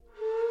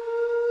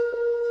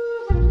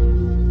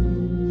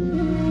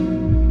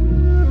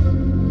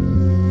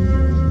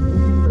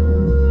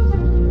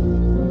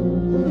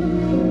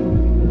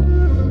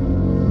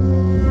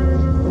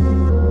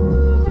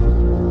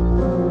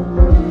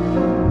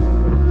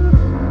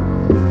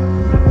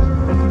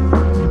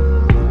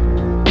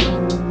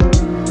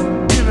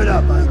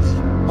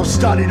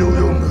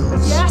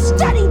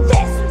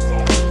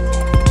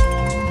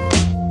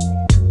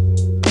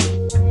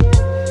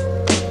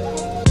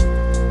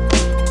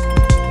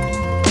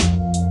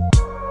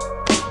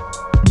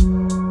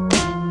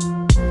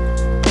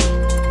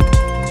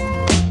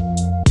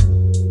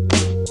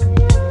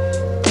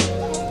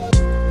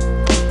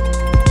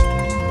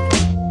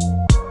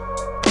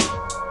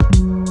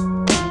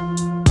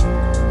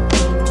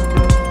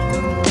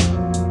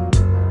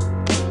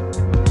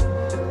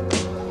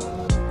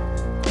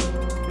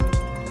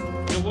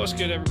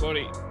good,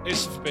 everybody?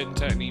 It's the Forbidden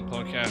Technique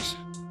podcast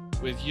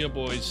with your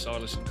boys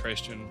Silas and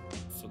Christian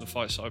for the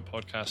Fight Side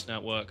Podcast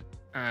Network,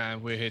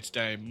 and we're here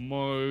today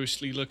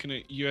mostly looking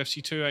at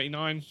UFC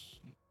 289.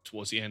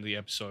 Towards the end of the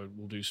episode,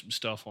 we'll do some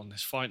stuff on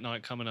this fight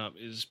night coming up.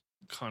 Is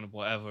kind of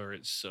whatever.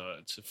 It's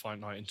a fight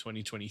night in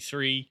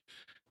 2023.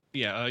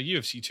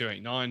 UFC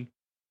 289.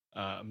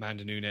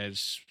 Amanda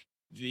Nunes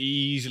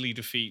easily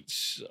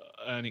defeats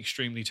an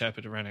extremely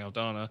tepid Irene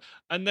Aldana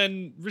and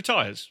then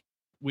retires,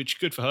 which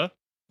good for her.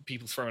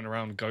 People throwing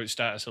around GOAT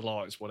status a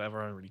lot. It's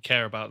whatever. I don't really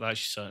care about that.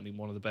 She's certainly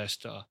one of the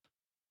best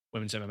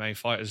women's MMA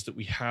fighters that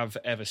we have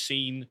ever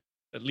seen,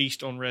 at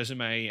least on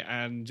resume.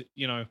 And,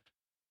 you know, I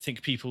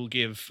think people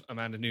give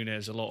Amanda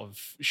Nunes a lot of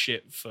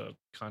shit for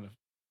kind of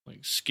like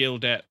skill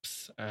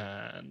depth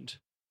and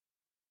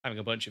having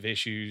a bunch of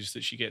issues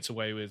that she gets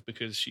away with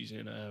because she's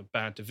in a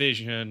bad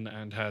division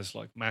and has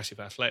like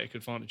massive athletic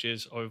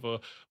advantages over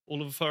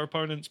all of her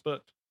opponents.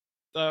 But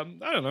I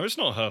don't know. It's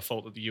not her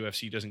fault that the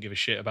UFC doesn't give a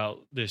shit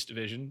about this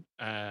division,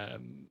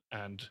 and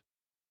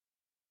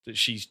that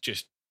she's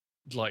just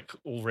like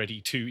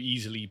already too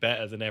easily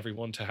better than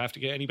everyone to have to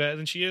get any better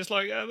than she is.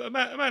 Like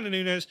Amanda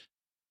Nunes is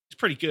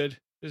pretty good.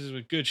 This is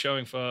a good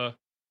showing for her,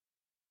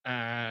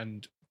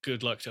 and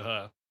good luck to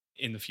her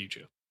in the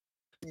future.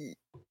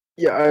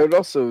 Yeah, I would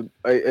also.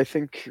 I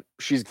think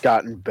she's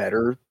gotten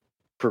better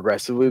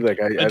progressively.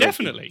 Like I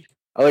definitely.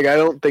 I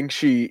don't think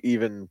she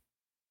even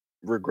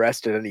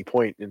regressed at any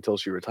point until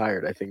she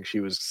retired. I think she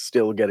was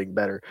still getting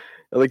better.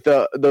 Like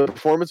the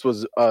performance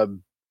was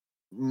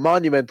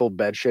monumental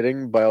bed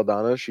shitting by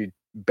Aldana. She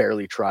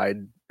barely tried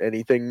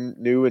anything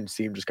new and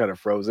seemed just kind of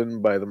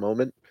frozen by the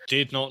moment.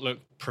 Did not look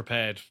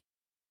prepared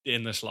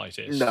in the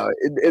slightest. No,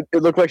 it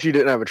looked like she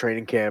didn't have a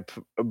training camp,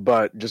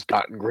 but just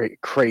got in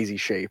great crazy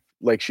shape.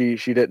 Like she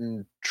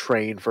didn't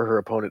train for her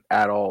opponent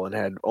at all and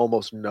had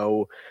almost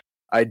no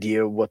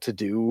idea what to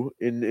do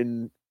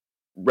in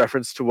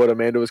reference to what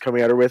Amanda was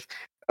coming at her with.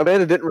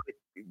 Amanda didn't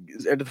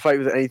really enter the fight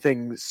with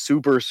anything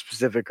super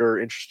specific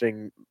or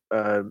interesting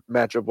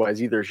matchup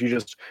wise either. She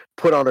just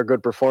put on a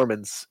good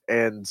performance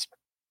and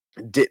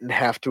didn't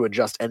have to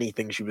adjust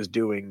anything she was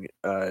doing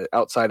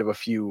outside of a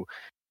few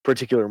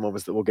particular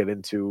moments that we'll get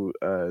into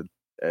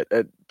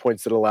at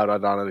points that allowed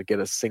Aldana to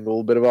get a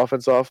single bit of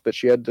offense off that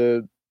she had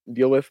to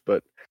deal with.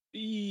 But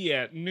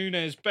yeah,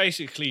 Nunes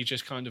basically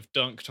just kind of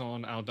dunked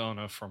on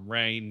Aldana from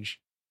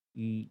range,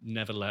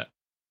 never let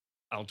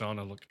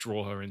Aldana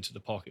draw her into the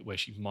pocket where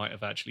she might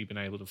have actually been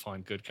able to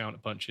find good counter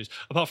punches,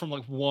 apart from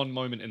like one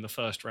moment in the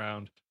first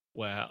round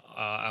where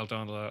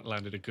Aldana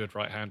landed a good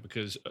right hand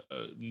because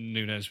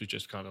Nunes was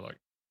just kind of like,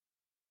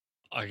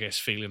 I guess,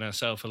 feeling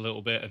herself a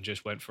little bit and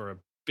just went for a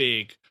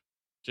big,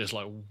 just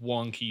like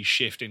wonky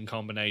shifting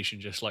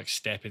combination, just like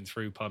stepping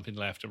through, pumping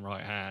left and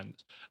right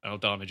hands. And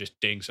Aldana just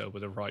dings her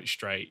with a right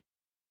straight.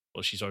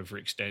 Well, she's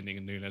overextending,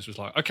 and Nunes was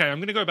like, okay, I'm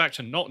going to go back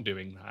to not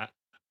doing that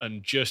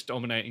and just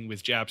dominating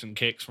with jabs and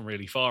kicks from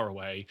really far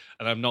away,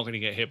 and I'm not going to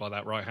get hit by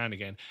that right hand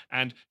again.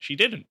 And she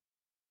didn't.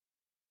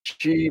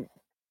 She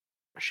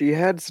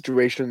had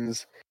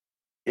situations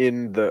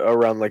in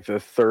around like the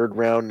third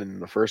round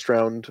and the first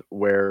round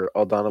where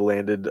Aldana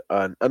landed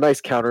a nice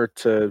counter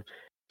to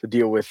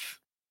deal with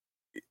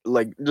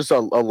like just a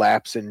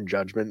lapse in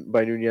judgment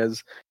by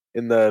Nunes.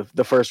 In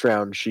the first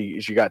round,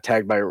 she got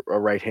tagged by a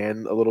right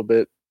hand a little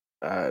bit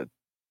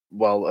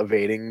while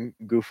evading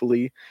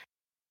goofily.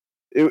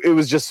 It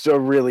was just a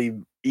really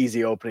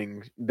easy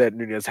opening that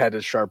Nunes had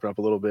to sharpen up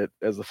a little bit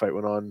as the fight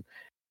went on.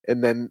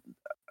 And then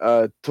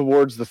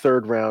towards the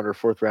third round or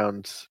fourth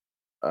round,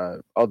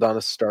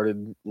 Aldana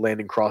started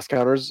landing cross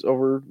counters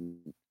over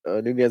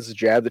Nunes'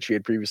 jab that she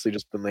had previously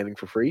just been landing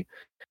for free.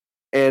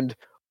 And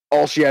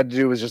all she had to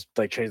do was just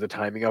like change the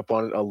timing up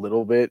on it a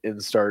little bit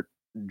and start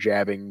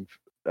jabbing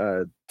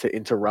to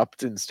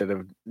interrupt instead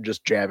of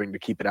just jabbing to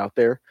keep it out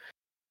there.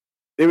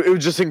 It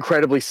was just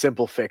incredibly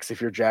simple fix if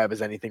your jab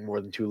is anything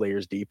more than 2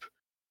 layers deep.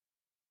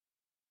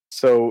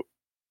 So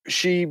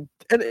she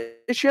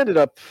ended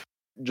up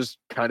just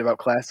kind of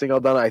outclassing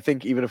Aldana. I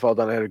think even if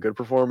Aldana had a good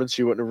performance,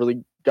 she wouldn't have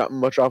really gotten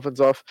much offense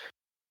off.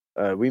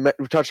 We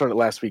touched on it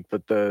last week,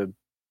 but the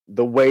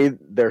way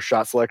their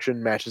shot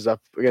selection matches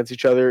up against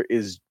each other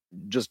is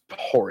just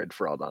horrid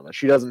for Aldana.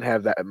 She doesn't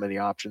have that many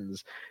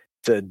options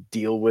to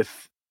deal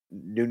with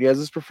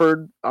Nunes's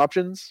preferred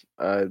options.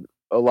 A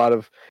lot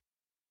of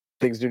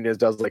things Nunes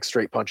does, like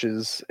straight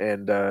punches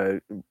and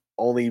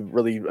only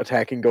really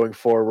attacking going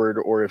forward,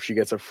 or if she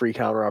gets a free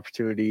counter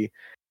opportunity,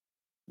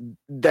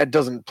 that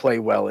doesn't play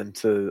well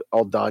into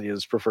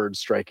Aldana's preferred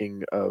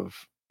striking of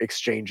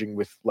exchanging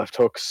with left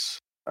hooks,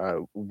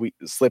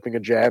 slipping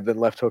a jab, then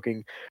left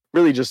hooking.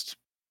 Really just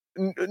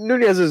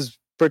Nunes is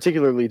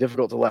particularly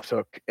difficult to left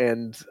hook,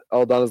 and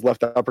Aldana's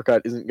left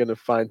uppercut isn't going to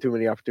find too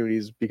many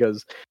opportunities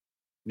because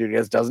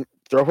Nunes doesn't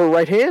throw her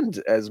right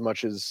hand as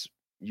much as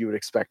you would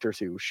expect her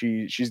to.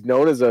 She's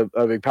known as a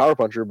big power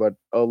puncher, but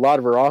a lot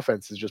of her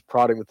offense is just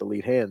prodding with the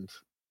lead hand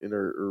in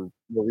her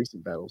more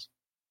recent battles.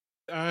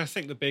 I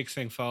think the big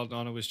thing for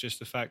Aldana was just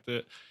the fact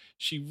that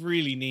she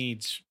really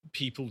needs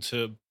people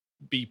to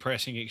be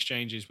pressing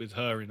exchanges with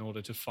her in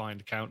order to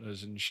find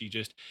counters, and she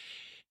just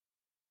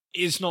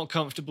is not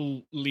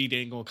comfortable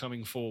leading or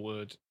coming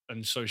forward,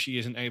 and so she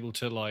isn't able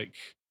to like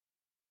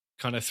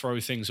kind of throw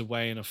things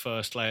away in a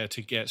first layer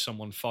to get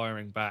someone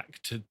firing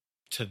back to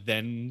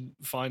then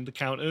find the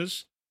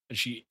counters. And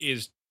she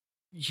is,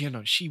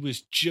 she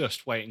was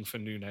just waiting for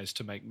Nunes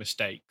to make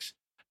mistakes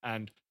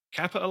and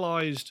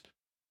capitalized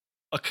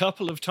a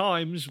couple of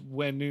times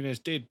when Nunes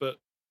did, but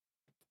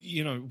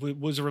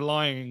was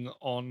relying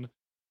on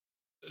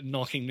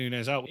knocking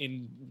Nunes out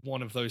in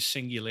one of those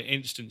singular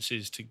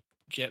instances to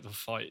get the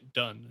fight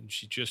done. And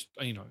she just,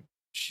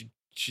 she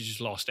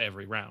just lost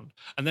every round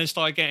and then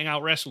started getting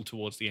out wrestled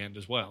towards the end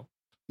as well.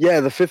 Yeah,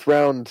 the fifth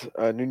round,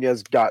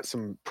 Nunes got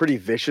some pretty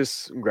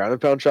vicious ground and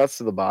pound shots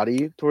to the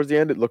body towards the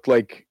end. It looked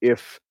like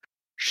if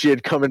she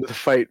had come into the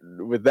fight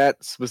with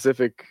that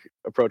specific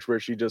approach where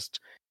she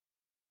just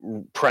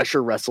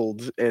pressure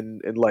wrestled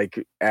and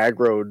like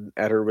aggroed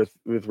at her with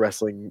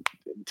wrestling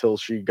until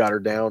she got her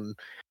down,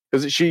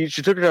 because she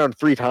took her down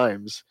 3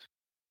 times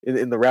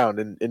in the round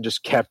and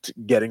just kept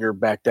getting her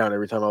back down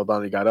every time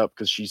Aldana got up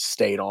because she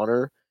stayed on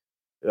her.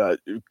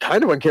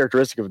 Kind of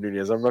uncharacteristic of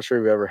Nunes. I'm not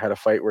sure we've ever had a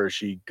fight where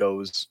she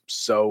goes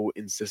so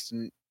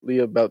insistently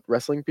about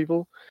wrestling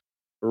people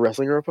or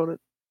wrestling her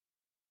opponent.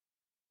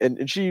 And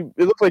it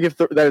looked like if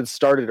that had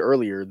started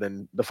earlier,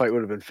 then the fight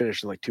would have been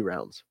finished in like 2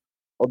 rounds.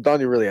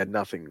 Aldana really had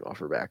nothing off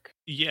her back.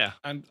 Yeah,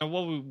 and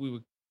what we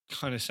were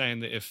kind of saying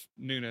that if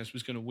Nunes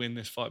was going to win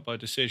this fight by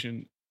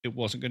decision, it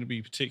wasn't going to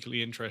be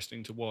particularly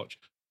interesting to watch.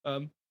 I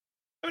mean,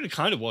 it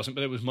kind of wasn't,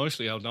 but it was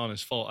mostly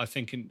Aldana's fault. I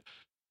think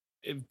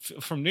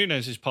from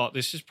Nunes' part,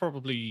 this is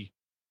probably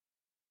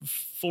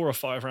 4 or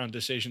 5 round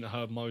decision,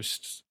 her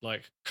most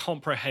like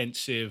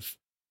comprehensive,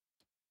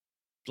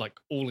 like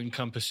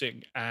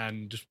all-encompassing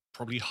and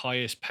probably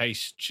highest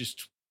pace,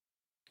 just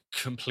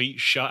complete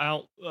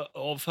shutout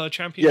of her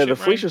championship. Yeah, the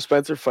Felicia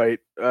Spencer fight,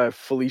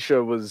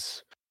 Felicia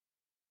was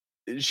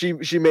she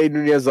made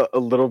Nunes a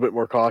little bit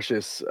more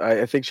cautious.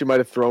 I think she might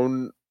have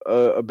thrown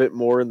a bit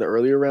more in the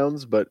earlier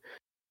rounds, but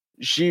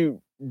she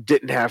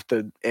didn't have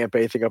to amp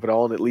anything up at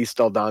all, and at least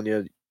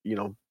Aldana,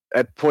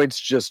 at points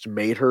just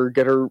made her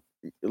get her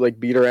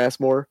beat her ass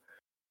more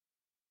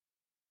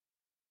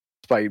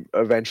by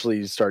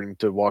eventually starting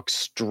to walk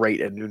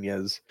straight at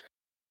Nunes.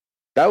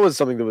 That was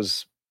something that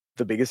was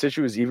the biggest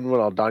issue, is even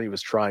when Aldana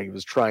was trying, he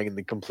was trying in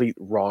the complete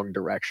wrong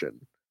direction.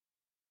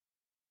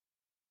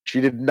 She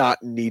did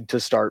not need to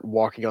start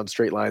walking on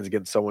straight lines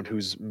against someone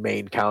whose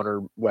main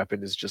counter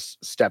weapon is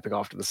just stepping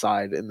off to the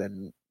side and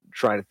then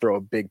trying to throw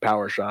a big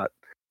power shot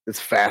that's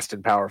fast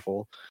and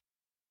powerful.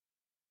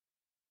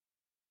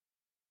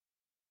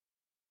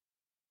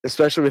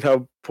 Especially with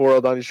how poor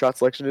Aldana's shot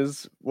selection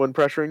is when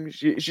pressuring.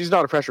 She's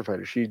not a pressure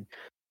fighter.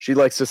 She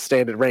likes to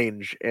stand at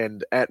range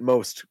and at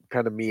most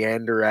kind of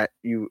meander at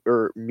you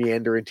or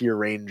meander into your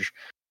range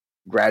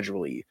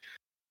gradually.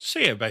 So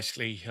yeah,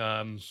 basically,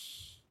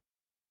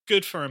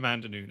 good for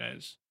Amanda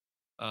Nunes.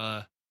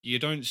 You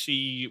don't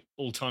see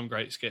all-time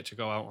greats get to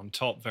go out on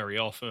top very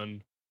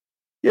often.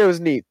 Yeah, it was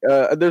neat.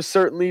 There's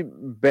certainly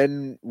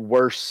been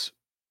worse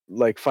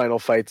final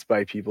fights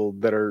by people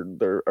that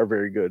are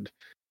very good.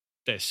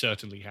 There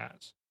certainly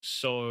has.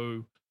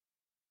 So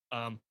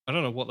I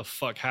don't know what the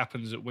fuck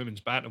happens at women's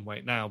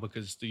bantamweight now,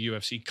 because the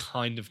UFC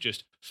kind of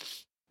just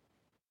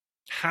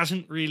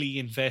hasn't really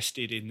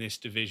invested in this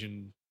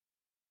division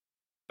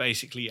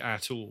basically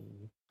at all.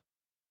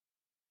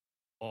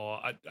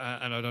 And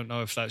I don't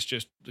know if that's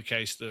just the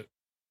case that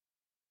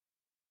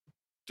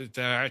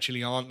there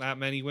actually aren't that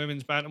many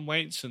women's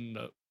bantamweights, and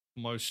that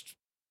most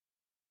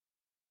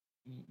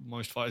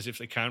fighters, if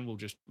they can, will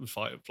just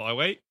fight at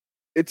flyweight.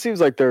 It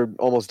seems like they're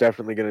almost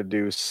definitely going to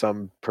do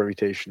some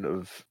permutation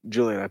of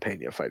Juliana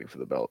Pena fighting for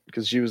the belt,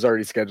 because she was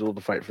already scheduled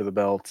to fight for the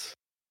belt.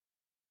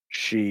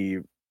 She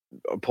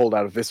pulled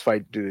out of this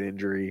fight due to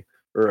injury,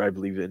 or I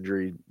believe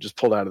injury, just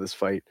pulled out of this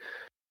fight.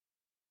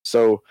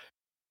 So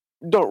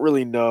don't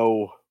really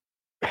know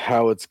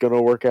how it's going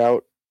to work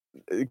out,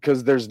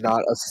 because there's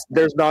not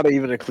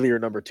even a clear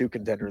number 2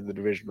 contender in the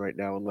division right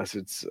now, unless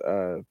it's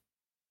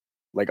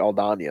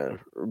Aldana.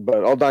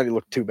 But Aldana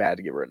looked too bad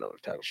to give her another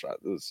title shot.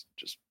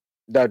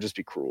 That'd just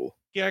be cruel.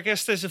 Yeah, I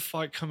guess there's a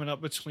fight coming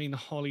up between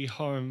Holly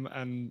Holm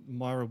and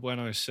Mayra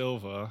Bueno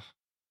Silva.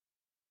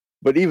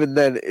 But even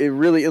then, it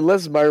really,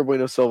 unless Mayra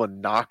Bueno Silva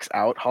knocks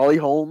out Holly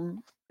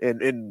Holm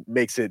and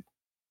makes it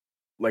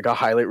like a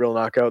highlight reel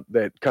knockout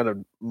that kind of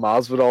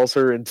Masvidal's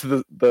her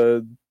into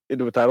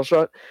into a title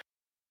shot,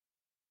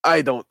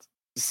 I don't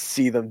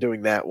see them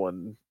doing that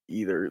one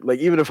either. Like,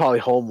 even if Holly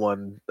Holm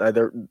won,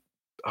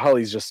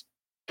 Holly's just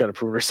gonna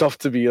prove herself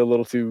to be a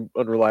little too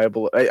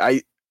unreliable.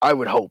 I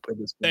would hope at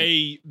this point.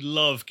 They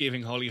love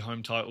giving Holly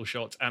Holm title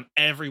shots, and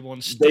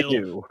everyone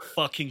still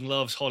fucking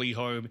loves Holly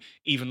Holm,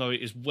 even though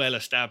it is well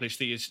established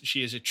that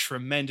she is a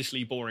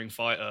tremendously boring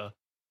fighter,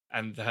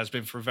 and has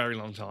been for a very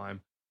long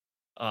time.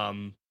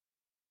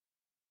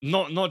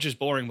 Not just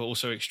boring, but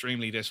also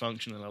extremely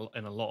dysfunctional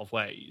in a lot of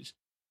ways.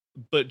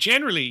 But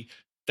generally,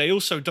 they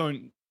also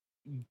don't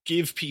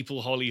give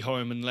people Holly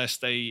Holm unless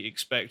they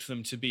expect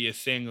them to be a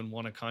thing and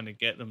want to kind of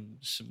get them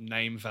some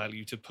name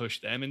value to push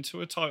them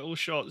into a title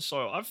shot.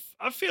 So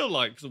I feel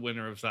like the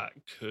winner of that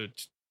could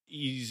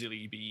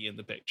easily be in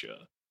the picture.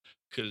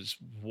 Because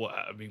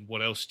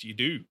what else do you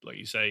do? Like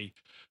you say,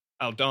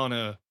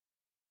 Aldana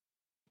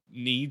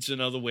needs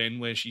another win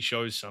where she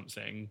shows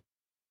something.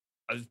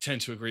 I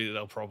tend to agree that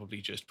they'll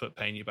probably just put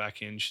Pena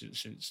back in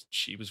since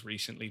she was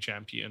recently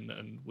champion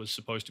and was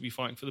supposed to be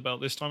fighting for the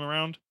belt this time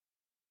around.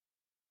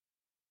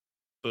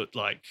 But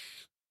like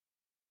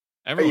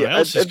everyone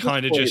else is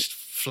kind of just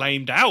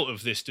flamed out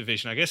of this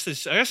division. I guess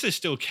there's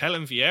still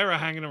Kellen Vieira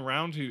hanging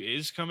around, who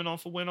is coming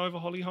off a win over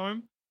Holly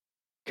Holm.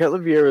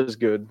 Ketlin Vieira is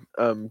good.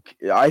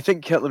 I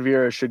think Ketlin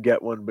Vieira should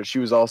get one, but she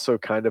was also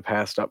kind of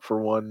passed up for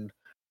one.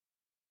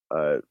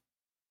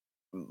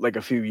 Like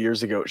a few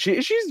years ago, she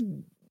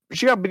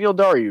got Beniel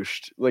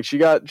Dariush. Like she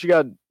got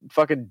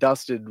fucking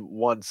dusted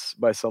once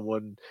by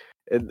someone,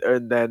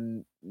 and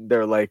then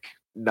they're like,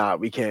 nah,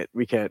 we can't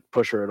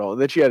push her at all.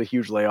 And then she had a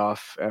huge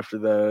layoff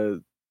after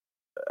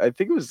I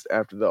think it was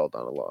after the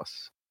Aldana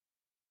loss.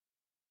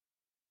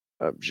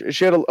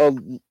 She had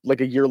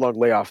a year-long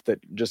layoff that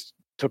just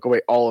took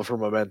away all of her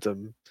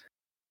momentum.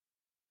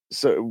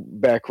 So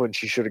back when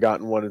she should have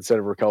gotten one instead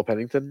of Raquel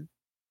Pennington.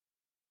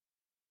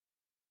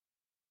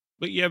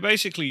 But yeah,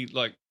 basically,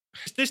 like,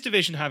 this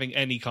division having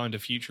any kind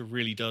of future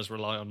really does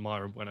rely on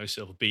Myra Bueno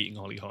Silva beating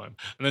Holly Holm. And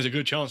there's a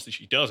good chance that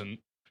she doesn't.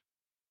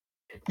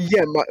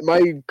 Yeah,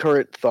 my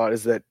current thought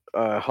is that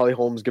Holly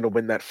Holm's going to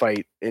win that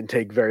fight and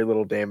take very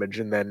little damage,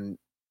 and then,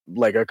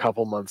 like, a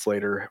couple months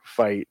later,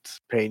 fight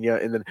Pena,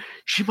 and then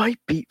she might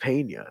beat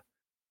Pena.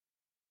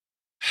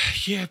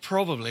 Yeah,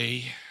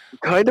 probably.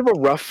 Kind of a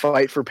rough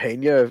fight for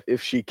Pena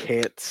if she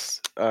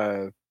can't,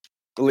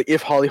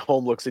 if Holly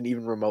Holm looks in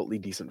even remotely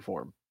decent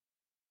form.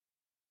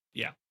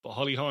 Yeah, but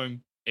Holly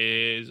Holm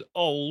is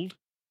old,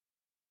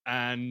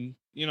 and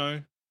you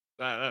know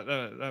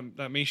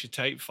that Misha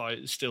Tate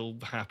fight still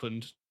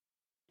happened.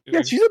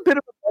 Yeah, she's a bit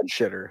of a bed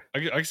shitter.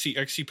 I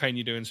can see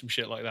Pena doing some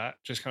shit like that,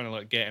 just kind of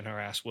like getting her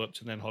ass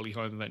whooped, and then Holly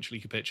Holm eventually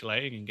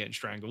capitulating and getting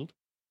strangled.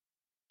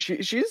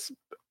 She's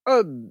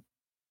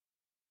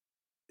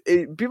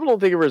people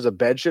don't think of her as a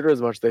bed shitter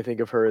as much as they think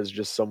of her as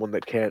just someone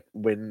that can't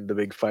win the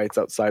big fights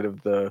outside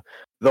of the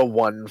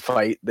one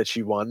fight that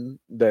she won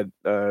that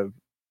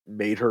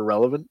made her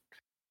relevant.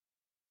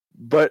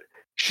 But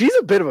she's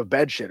a bit of a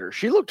bed shitter.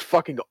 She looked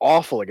fucking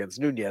awful against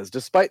Nunes,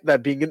 despite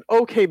that being an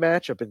okay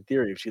matchup in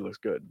theory if she looks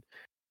good.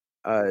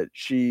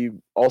 She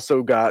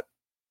also got,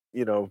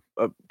 a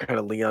kind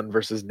of Leon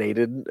versus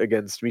Nated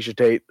against Misha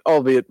Tate,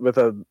 albeit with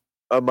a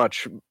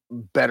much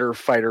better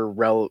fighter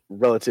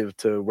relative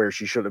to where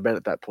she should have been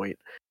at that point.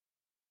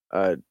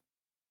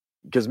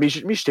 Because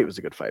Misha Tate was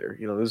a good fighter.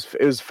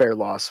 It was fair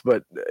loss,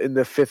 but in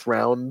the fifth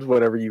round,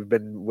 whatever you've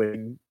been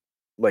winning,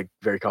 like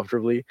very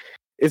comfortably,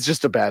 it's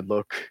just a bad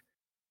look.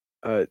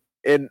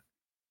 And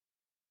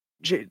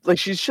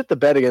she's shit the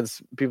bed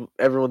against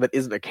everyone that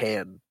isn't a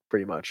can,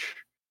 pretty much.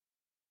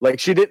 Like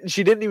she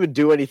didn't even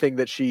do anything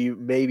that she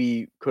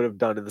maybe could have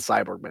done in the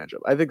Cyborg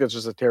matchup. I think that's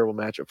just a terrible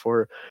matchup for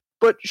her.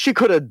 But she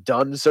could have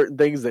done certain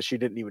things that she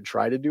didn't even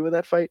try to do in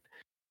that fight.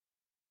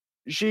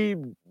 She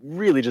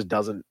really just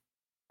doesn't.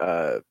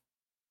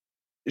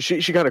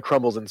 She kind of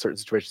crumbles in certain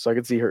situations. So I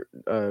could see her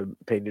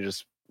Pena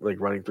just like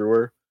running through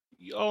her.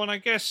 Oh, and I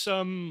guess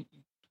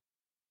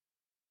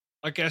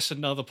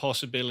another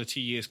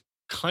possibility is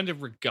kind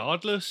of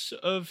regardless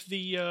of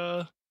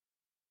the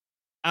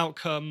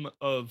outcome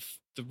of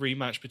the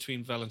rematch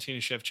between Valentina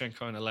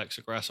Shevchenko and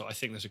Alexa Grasso, I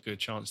think there's a good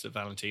chance that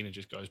Valentina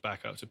just goes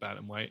back up to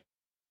bantamweight.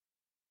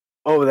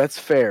 Oh, that's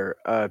fair.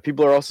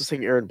 People are also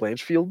saying Erin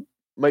Blanchfield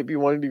might be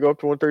wanting to go up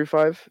to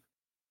 135.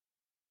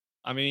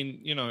 I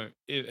mean,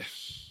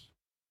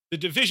 the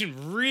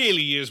division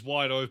really is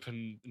wide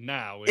open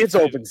now. It's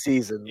open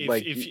season.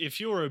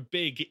 If you're a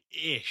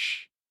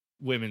big-ish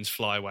women's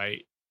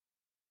flyweight,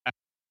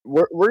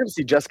 we're going to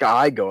see Jessica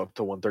Eye go up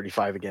to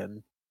 135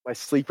 again. My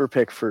sleeper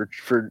pick for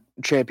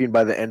champion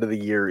by the end of the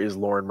year is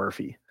Lauren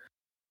Murphy.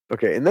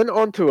 Okay, and then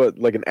on to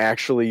an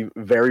actually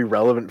very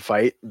relevant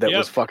fight that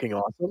was fucking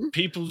awesome.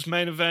 People's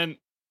main event,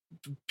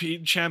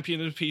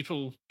 champion of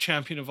people,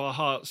 champion of our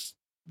hearts,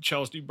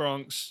 Charles Du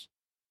Bronx.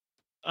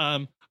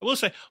 I will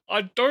say,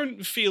 I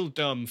don't feel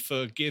dumb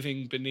for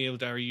giving Beniel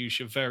Dariush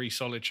a very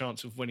solid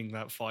chance of winning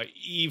that fight,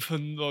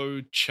 even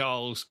though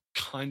Charles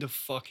kind of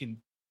fucking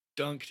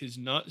dunked his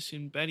nuts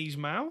in Benny's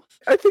mouth.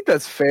 I think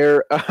that's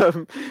fair.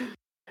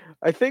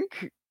 I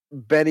think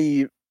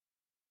Benny,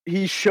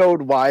 he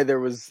showed why there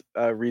was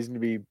a reason to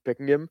be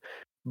picking him,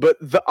 but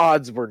the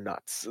odds were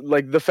nuts.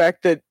 Like the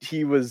fact that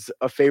he was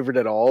a favorite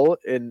at all,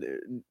 and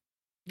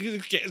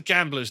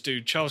gamblers,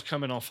 dude. Charles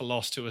coming off a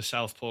loss to a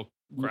southpaw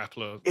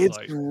grappler. It's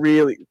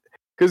really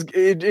because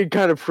it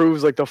kind of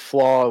proves like the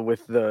flaw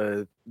with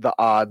the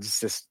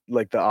odds,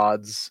 like the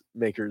odds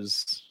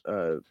makers,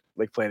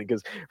 like planning.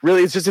 Because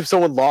really, it's just if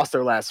someone lost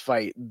their last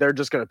fight, they're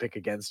just gonna pick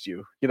against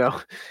you.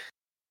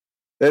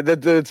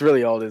 That's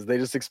really all it is. They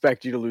just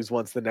expect you to lose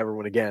once, then never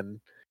win again.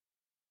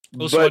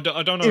 Also, But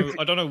I don't know.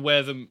 I don't know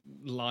where the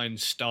line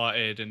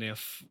started, and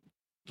if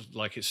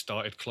like it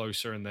started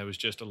closer, and there was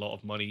just a lot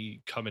of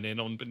money coming in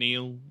on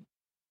Beniel.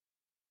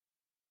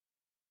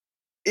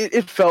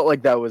 it felt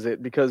like that was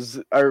it,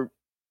 because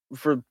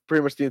for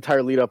pretty much the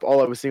entire lead up,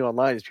 all I was seeing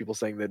online is people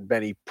saying that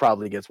Benny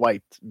probably gets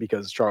wiped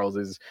because Charles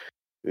is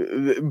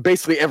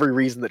basically every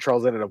reason that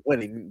Charles ended up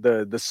winning.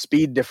 The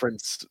speed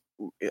difference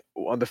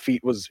on the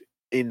feet was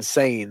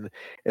insane,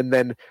 and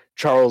then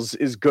Charles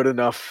is good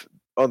enough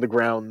on the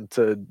ground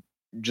to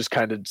just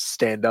kind of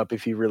stand up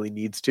if he really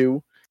needs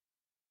to,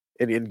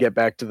 and get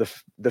back to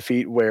the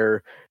feet.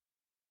 Where,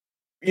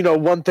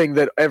 one thing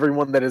that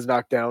everyone that is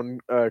knocked down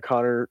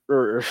Connor,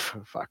 or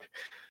fuck,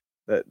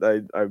 that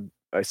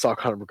I saw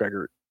Conor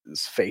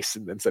McGregor's face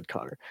and then said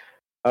Connor.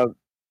 Um,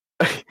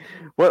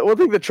 one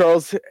thing that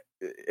Charles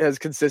has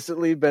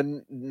consistently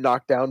been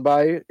knocked down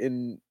by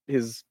in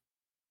his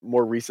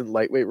more recent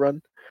lightweight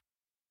run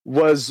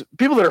was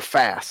people that are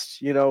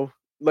fast.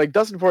 Like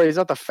Dustin Poirier, he's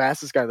not the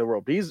fastest guy in the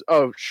world, but he's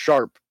a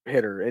sharp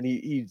hitter, and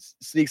he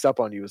sneaks up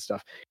on you with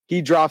stuff.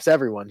 He drops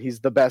everyone. He's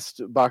the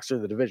best boxer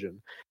in the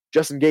division.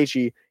 Justin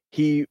Gaethje,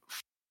 he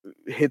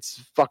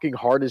hits fucking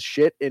hard as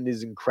shit and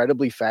is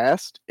incredibly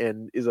fast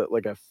and is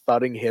like a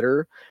thudding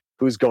hitter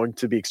who's going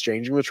to be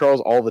exchanging with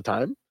Charles all the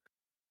time.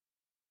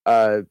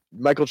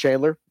 Michael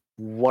Chandler,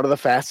 one of the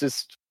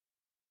fastest,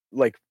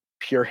 like,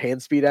 pure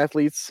hand speed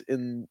athletes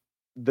in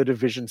the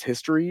division's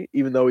history,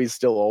 even though he's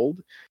still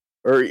old,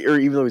 or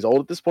even though he's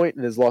old at this point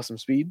and has lost some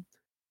speed.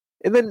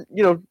 And then,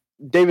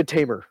 David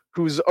Tamer,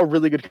 who's a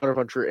really good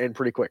counterpuncher and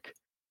pretty quick.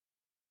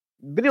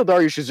 Beniel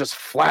Dariush is just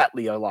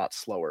flatly a lot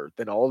slower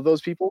than all of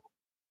those people.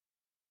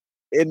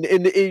 And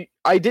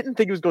I didn't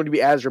think it was going to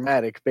be as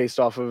dramatic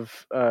based off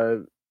of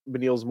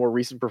Beniel's more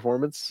recent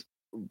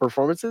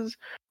performances,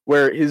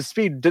 where his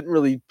speed didn't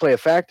really play a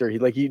factor. He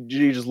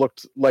just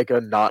looked like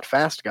a not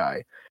fast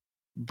guy.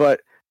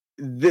 But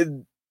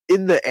in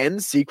the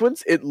end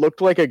sequence, it looked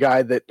like a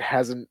guy that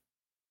hasn't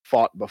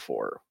fought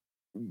before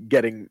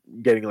getting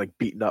like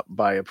beaten up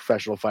by a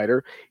professional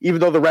fighter, even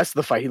though the rest of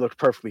the fight he looked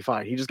perfectly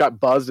fine. He just got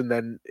buzzed, and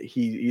then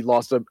he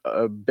lost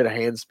a bit of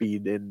hand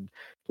speed and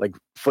like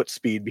foot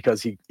speed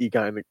because he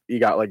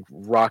got like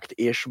rocked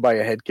ish by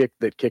a head kick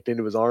that kicked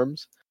into his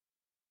arms.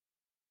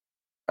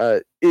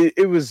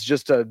 It was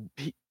just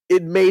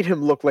it made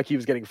him look like he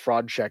was getting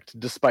fraud checked,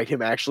 despite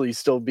him actually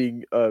still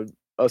being a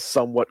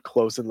somewhat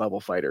close and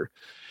level fighter.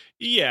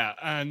 Yeah,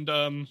 and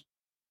and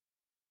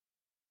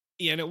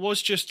it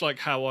was just like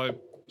how I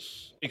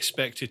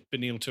expected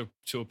Beniel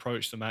to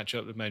approach the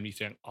matchup that made me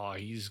think,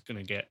 he's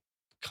gonna get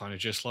kind of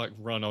just like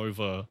run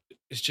over.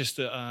 It's just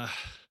that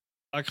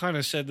I kind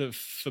of said that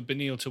for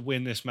Beniel to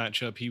win this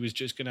matchup, he was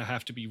just gonna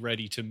have to be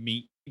ready to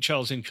meet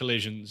Charles in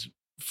collisions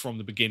from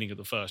the beginning of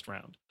the first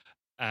round.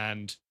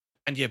 And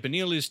yeah,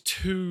 Beniel is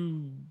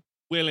too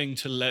willing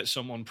to let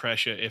someone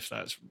pressure if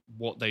that's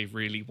what they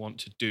really want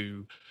to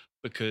do,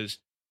 because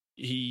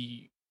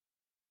he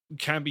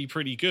can be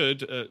pretty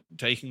good at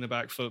taking the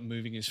back foot,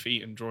 moving his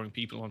feet, and drawing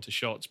people onto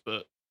shots.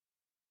 But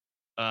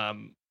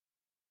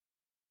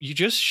you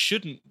just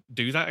shouldn't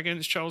do that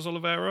against Charles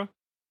Oliveira.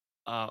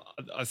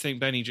 I think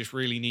Benny just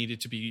really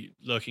needed to be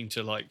looking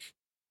to like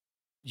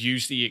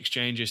use the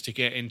exchanges to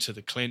get into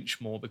the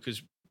clinch more,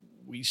 because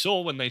we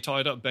saw when they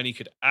tied up, Benny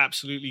could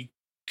absolutely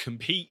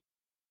compete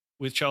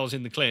with Charles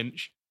in the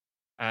clinch,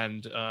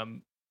 and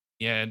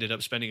ended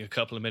up spending a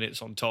couple of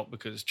minutes on top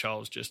because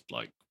Charles just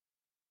like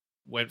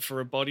went for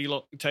a body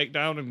lock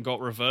takedown and got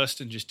reversed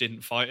and just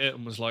didn't fight it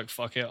and was like,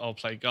 fuck it, I'll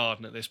play guard.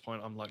 And at this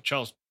point, I'm like,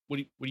 Charles, what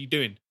are you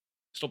doing?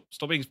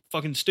 Stop being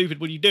fucking stupid.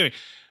 What are you doing?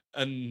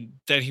 And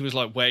then he was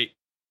like, wait,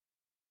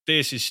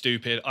 this is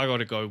stupid. I got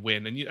to go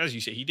win. And as you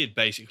say, he did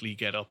basically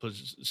get up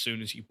as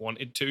soon as he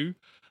wanted to.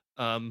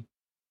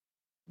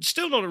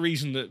 Still not a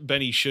reason that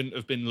Benny shouldn't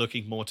have been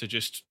looking more to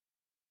just,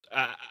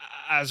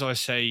 as I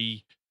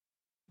say,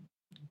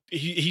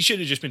 he should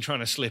have just been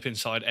trying to slip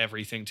inside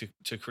everything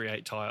to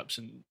create tie-ups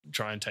and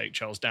try and take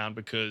Charles down,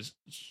 because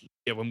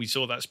when we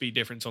saw that speed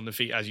difference on the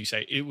feet, as you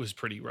say, it was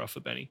pretty rough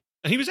for Benny.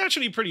 And he was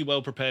actually pretty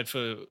well prepared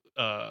for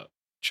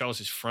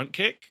Charles's front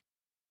kick.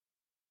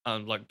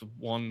 Like the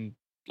one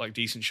like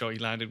decent shot he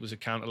landed was a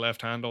counter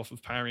left hand off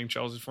of parrying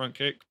Charles's front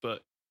kick,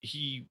 but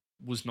he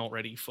was not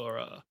ready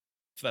for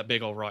that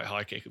big old right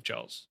high kick of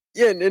Charles.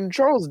 Yeah, and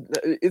Charles,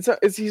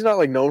 he's not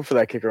like known for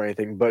that kick or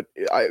anything, but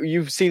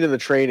you've seen in the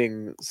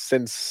training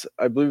since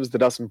I believe it was the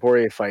Dustin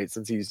Poirier fight,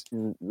 since he's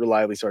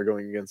reliably started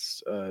going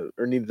against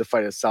or needed to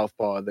fight a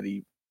southpaw that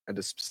he had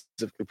to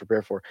specifically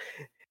prepare for.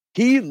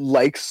 He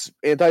likes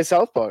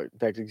anti-southpaw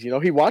tactics.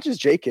 He watches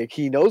J-kick.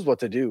 He knows what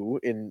to do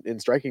in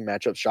striking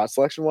matchups, shot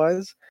selection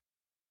wise.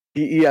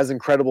 He has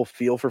incredible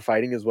feel for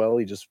fighting as well.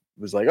 He just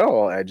was like,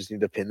 oh, I just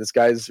need to pin this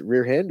guy's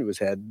rear hand to his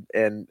head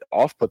and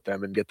off-put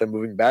them and get them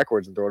moving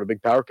backwards and throw in a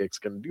big power kick's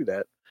going to do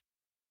that.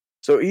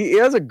 So he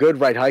has a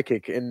good right high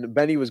kick, and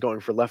Benny was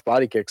going for left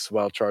body kicks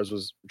while Charles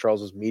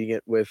was meeting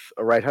it with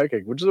a right high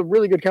kick, which is a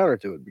really good counter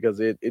to it, because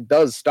it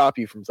does stop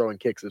you from throwing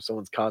kicks if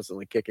someone's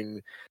constantly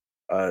kicking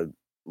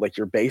like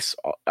your base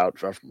out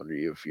from under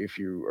you, if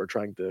you are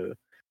trying to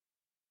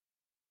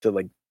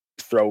like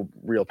throw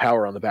real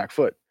power on the back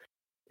foot.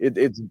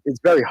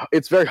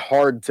 It's very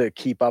hard to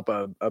keep up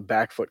a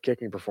back foot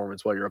kicking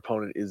performance while your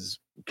opponent is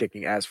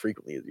kicking as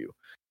frequently as you.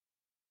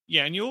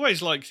 Yeah, and you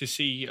always like to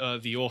see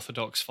the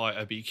orthodox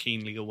fighter be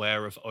keenly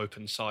aware of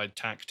open side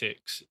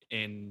tactics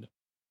in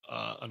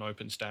an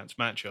open stance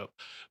matchup,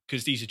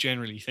 because these are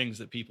generally things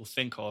that people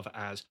think of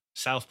as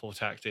southpaw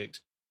tactics,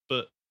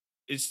 but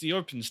it's the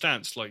open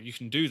stance. Like, you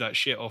can do that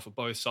shit off of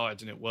both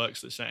sides and it works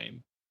the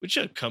same, which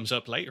comes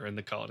up later in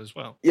the card as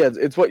well. Yeah,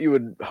 it's what you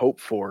would hope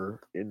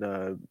for in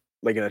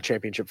in a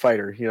championship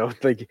fighter.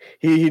 Like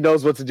he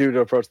knows what to do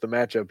to approach the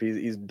matchup.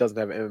 He doesn't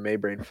have MMA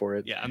brain for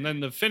it. Yeah, and then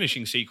the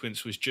finishing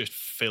sequence was just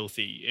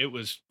filthy. It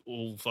was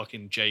all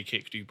fucking J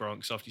kick do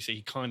Bronx after you see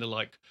he kind of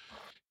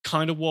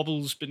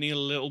wobbles Beniel a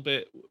little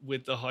bit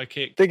with the high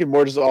kick. I think it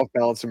more just off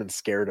balanced him and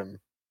scared him.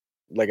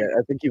 Like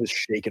I think he was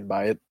shaken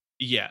by it.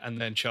 Yeah, and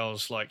then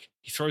Charles, like,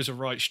 he throws a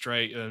right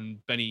straight,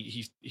 and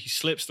Benny he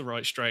slips the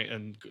right straight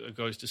and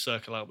goes to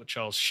circle out, but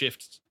Charles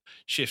shifts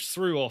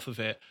through off of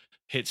it,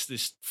 hits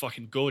this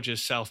fucking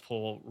gorgeous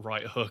southpaw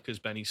right hook as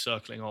Benny's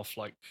circling off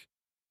like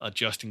a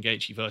Justin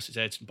Gaethje versus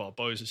Edson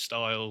Barboza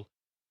style,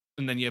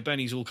 and then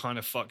Benny's all kind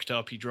of fucked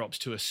up. He drops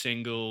to a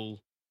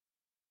single.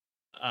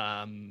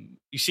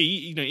 You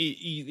see,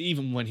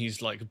 even when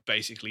he's like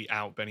basically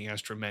out, Benny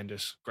has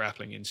tremendous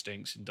grappling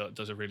instincts and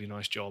does a really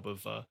nice job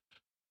of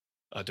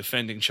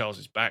defending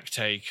Charles's back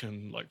take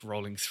and like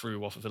rolling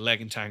through off of the leg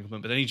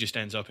entanglement, but then he just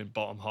ends up in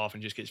bottom half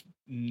and just gets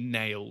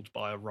nailed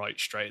by a right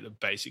straight that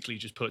basically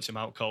just puts him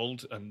out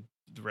cold, and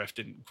the ref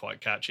didn't quite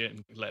catch it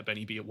and let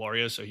Benny be a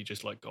warrior, so he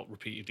just like got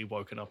repeatedly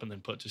woken up and then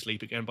put to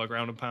sleep again by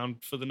ground and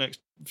pound for the next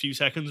few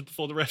seconds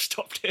before the ref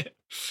stopped it.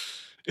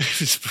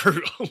 It's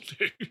brutal,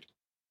 dude.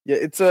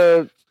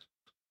 Yeah,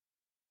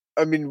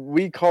 I mean,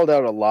 we called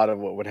out a lot of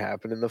what would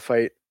happen in the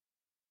fight,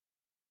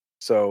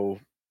 so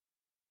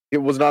it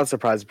was not a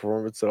surprising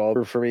performance at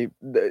all for me.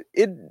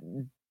 It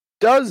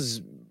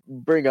does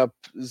bring up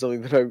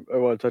something that I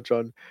want to touch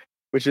on,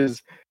 which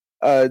is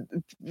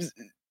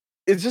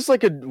it's just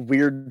like a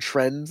weird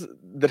trend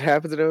that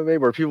happens in MMA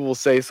where people will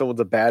say someone's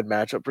a bad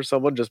matchup for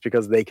someone just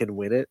because they can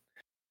win it.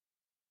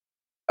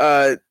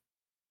 Beniel's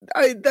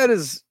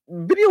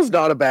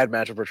not a bad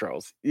matchup for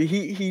Charles.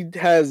 He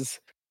has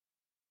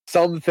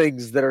some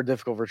things that are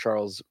difficult for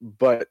Charles,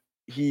 but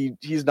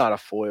he's not a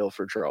foil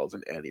for Charles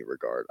in any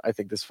regard. I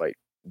think this fight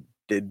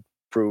did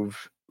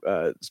prove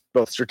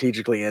both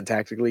strategically and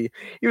tactically,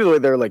 even though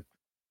they're like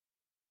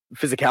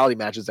physicality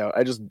matches out.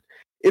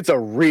 It's a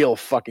real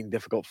fucking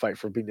difficult fight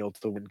for Beniel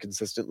to win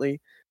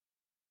consistently.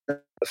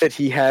 That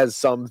he has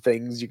some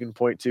things you can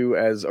point to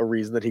as a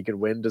reason that he can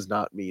win does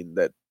not mean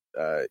that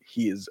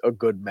he is a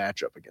good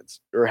matchup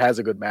against, or has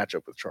a good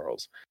matchup with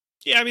Charles.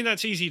 Yeah, I mean,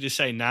 that's easy to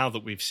say now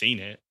that we've seen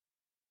it.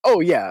 Oh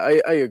yeah,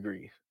 I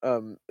agree.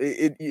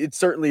 It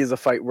certainly is a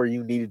fight where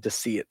you needed to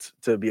see it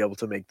to be able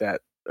to make that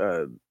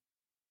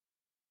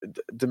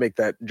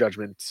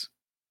judgment.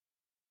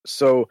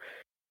 So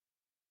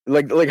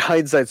like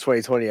hindsight's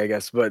 2020, I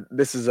guess, but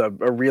this is a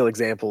real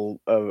example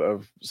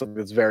of something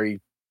that's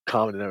very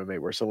common in MMA,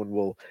 where someone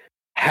will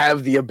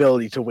have the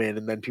ability to win,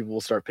 and then people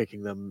will start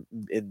picking them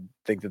and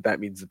think that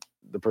means that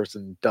the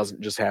person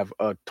doesn't just have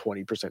a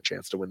 20%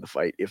 chance to win the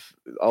fight if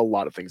a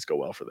lot of things go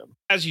well for them.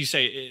 As you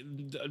say,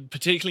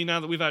 particularly now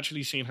that we've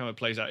actually seen how it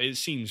plays out, it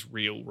seems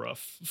real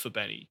rough for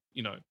Benny.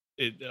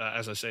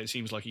 As I say, it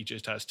seems like he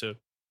just has to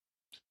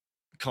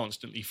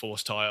constantly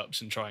force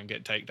tie-ups and try and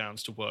get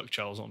takedowns to work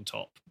Charles on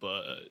top.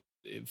 But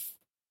if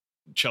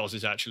Charles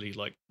is actually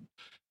like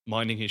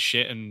minding his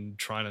shit and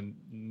trying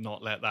to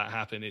not let that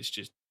happen, it's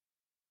just,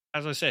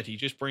 as I said, he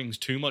just brings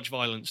too much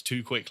violence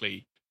too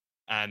quickly,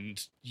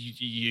 and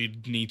you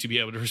need to be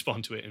able to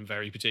respond to it in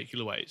very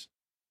particular ways.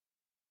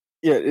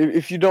 Yeah,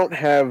 if you don't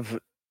have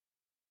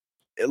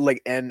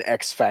like an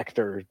X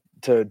factor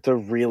to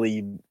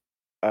really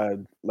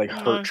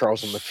hurt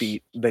Charles on the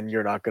feet, then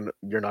you're not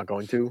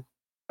going to.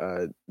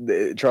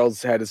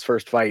 Charles had his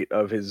first fight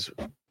of his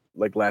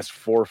like last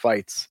 4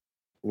 fights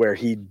where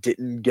he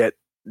didn't get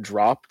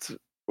dropped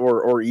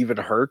or even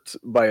hurt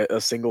by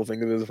a single thing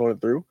that his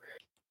opponent threw,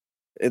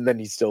 and then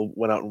he still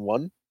went out and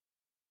won.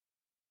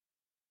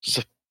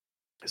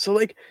 So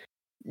like,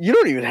 you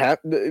don't even have,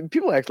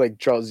 people act like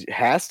Charles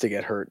has to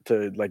get hurt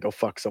to like go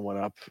fuck someone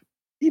up.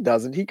 He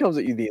doesn't. He comes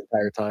at you the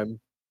entire time.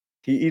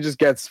 He just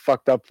gets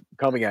fucked up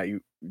coming at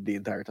you the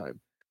entire time.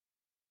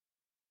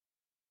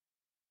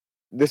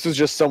 This was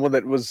just someone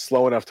that was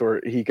slow enough to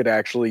where he could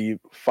actually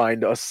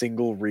find a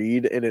single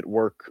read and it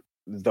work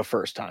the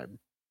first time.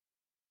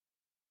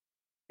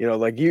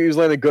 Like he was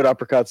landing good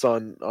uppercuts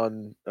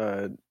on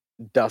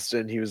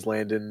Dustin. He was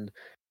landing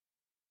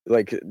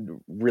like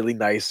really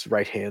nice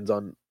right hands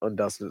on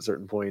Dustin at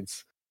certain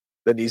points.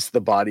 The knees to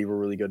the body were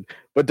really good.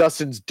 But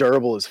Dustin's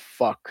durable as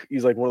fuck.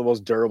 He's like one of the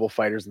most durable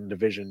fighters in the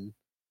division.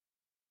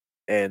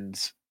 And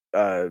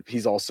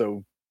he's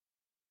also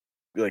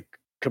like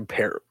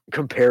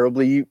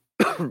comparably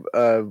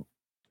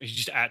he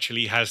just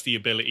actually has the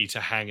ability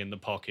to hang in the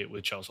pocket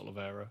with Charles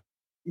Oliveira.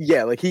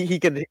 Yeah, like he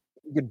can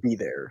be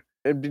there.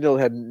 and Beniel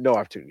had no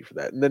opportunity for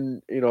that. And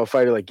then, a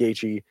fighter like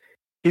Gaethje,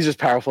 he's just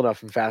powerful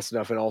enough and fast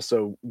enough and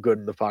also good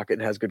in the pocket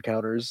and has good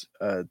counters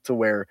to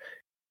where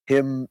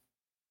him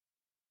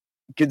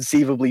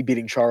conceivably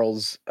beating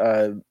Charles,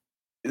 and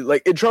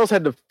Charles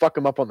had to fuck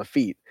him up on the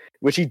feet,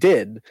 which he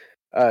did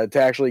to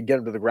actually get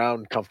him to the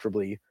ground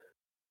comfortably.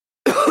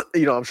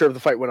 I'm sure if the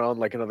fight went on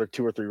like another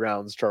 2 or 3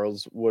 rounds,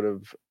 Charles would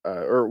have,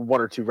 or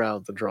 1 or 2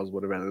 rounds, and Charles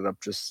would have ended up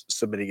just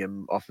submitting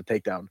him off the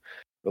takedown.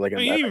 But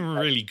he didn't even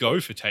really go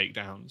for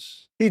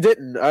takedowns. He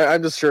didn't.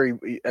 I'm just sure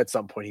at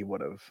some point he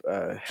would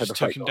have had just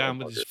took him down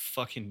with his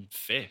fucking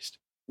fist.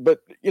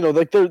 But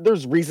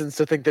there's reasons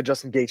to think that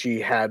Justin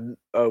Gaethje had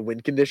a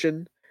win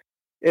condition,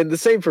 and the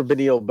same for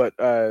Beniel. But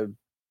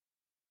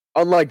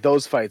unlike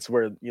those fights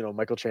where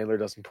Michael Chandler,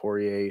 Dustin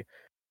Poirier,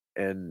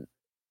 and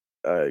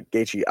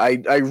Gaethje,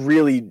 I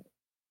really,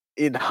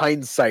 in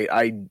hindsight,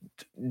 I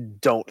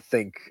don't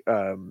think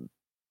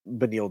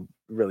Beniel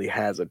really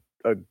has a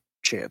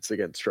chance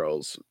against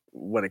Charles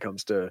when it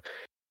comes to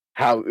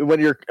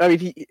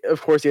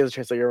of course he has a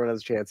chance, like everyone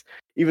has a chance.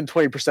 Even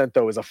 20%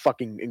 though is a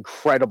fucking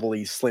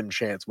incredibly slim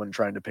chance when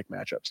trying to pick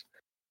matchups.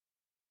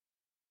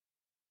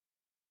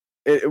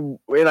 And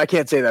I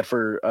can't say that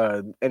for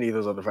any of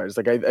those other fighters.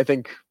 Like I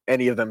think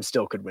any of them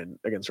still could win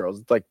against Charles.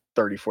 It's like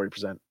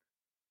 30-40%.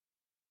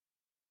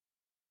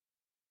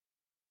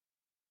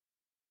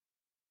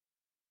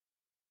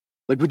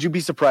 Like, would you be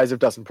surprised if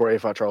Dustin Poirier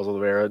fought Charles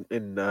Oliveira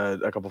in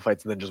a couple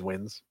fights and then just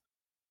wins?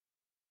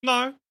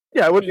 No.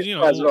 Yeah, I wouldn't be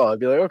surprised at all. I'd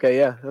be like, okay,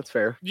 yeah, that's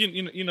fair.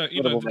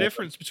 The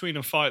difference between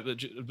a fight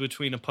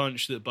between a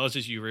punch that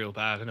buzzes you real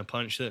bad and a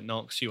punch that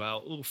knocks you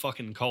out all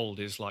fucking cold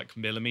is like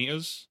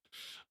millimeters.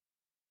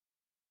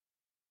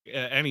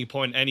 At any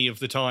point, any of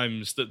the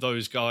times that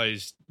those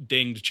guys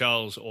dinged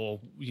Charles, or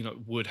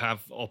would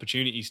have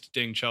opportunities to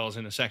ding Charles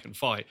in a second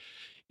fight,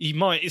 he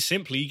might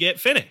simply get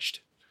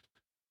finished.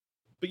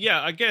 But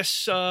yeah, I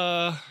guess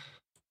you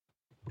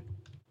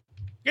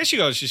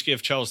guys just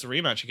give Charles the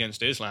rematch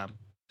against Islam.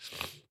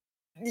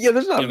 Yeah,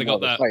 there's not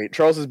another fight.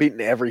 Charles has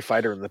beaten every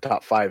fighter in the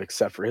top 5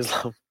 except for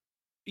Islam.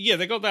 Yeah,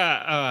 they got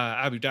that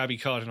Abu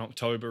Dhabi card in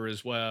October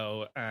as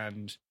well,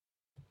 and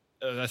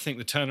I think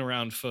the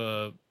turnaround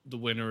for the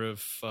winner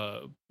of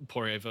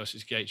Poirier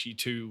versus Gaethje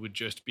 2 would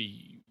just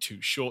be too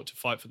short to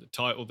fight for the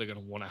title. They're going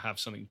to want to have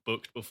something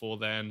booked before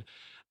then,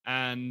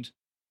 and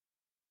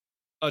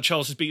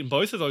Charles has beaten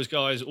both of those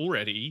guys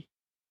already,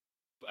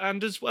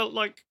 and as well,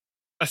 like,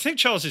 I think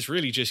Charles is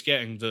really just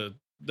getting the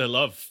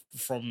love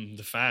from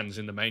the fans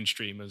in the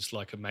mainstream as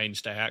like a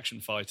mainstay action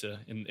fighter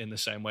in the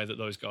same way that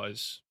those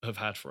guys have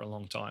had for a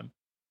long time.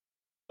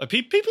 Like,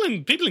 people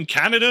in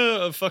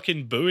Canada are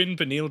fucking booing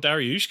Beniel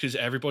Dariush because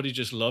everybody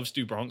just loves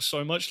Du Bronx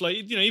so much. Like,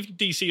 even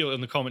DC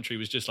in the commentary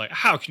was just like,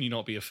 how can you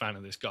not be a fan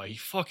of this guy? He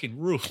fucking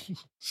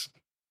rules.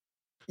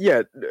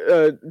 Yeah,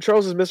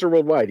 Charles is Mr.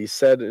 Worldwide. He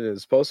said in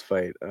his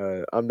post-fight,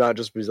 I'm not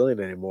just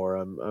Brazilian anymore.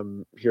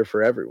 I'm here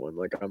for everyone.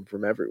 Like, I'm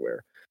from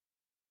everywhere.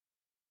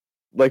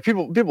 Like,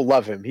 people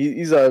love him.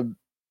 He's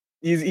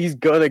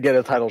gonna get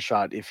a title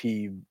shot if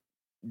he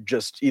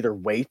just either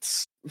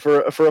waits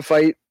for a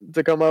fight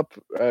to come up,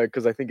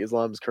 because I think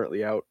Islam is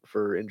currently out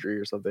for injury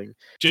or something.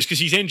 Just because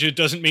he's injured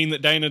doesn't mean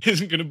that Dana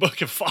isn't going to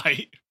book a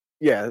fight.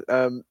 Yeah,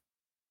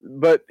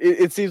 but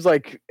it seems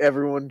like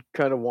everyone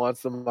kind of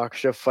wants the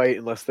Makhachev fight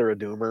unless they're a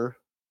doomer.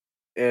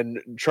 And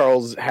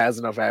Charles has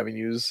enough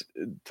avenues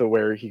to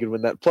where he could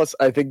win that. Plus,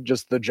 I think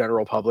just the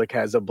general public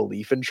has a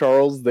belief in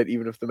Charles that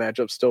even if the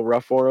matchup's still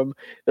rough for him,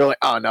 they're like,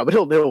 oh no, but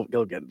he'll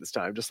get it this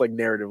time. Just like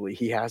narratively,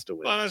 he has to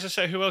win. Well, as I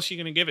say, who else are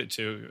you going to give it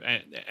to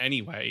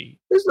anyway?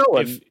 There's no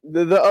one.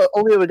 The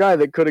only other guy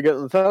that could have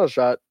gotten the title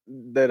shot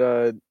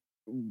that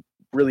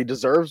really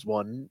deserves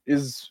one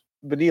is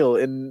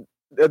Beniel. And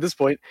at this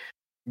point,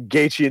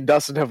 Gaethje and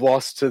Dustin have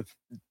lost to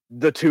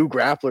the 2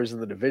 grapplers in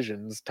the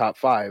division's top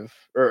 5,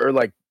 or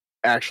like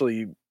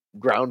actually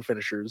ground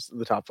finishers in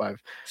the top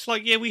 5. It's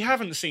like, yeah, we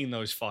haven't seen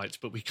those fights,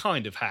 but we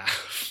kind of have.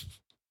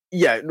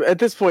 Yeah, at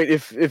this point,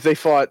 if they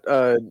fought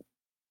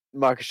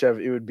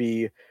Makhachev, it would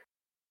be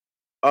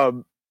a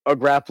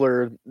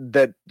grappler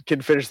that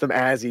can finish them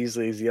as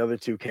easily as the other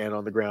 2 can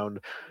on the ground,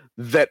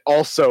 that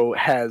also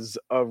has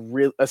a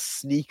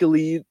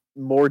sneakily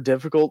more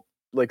difficult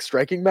like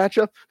striking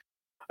matchup.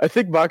 I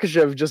think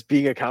Makhachev just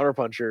being a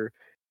counterpuncher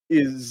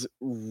is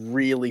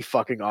really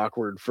fucking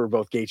awkward for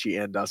both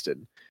Gaethje and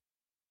Dustin,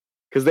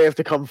 because they have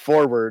to come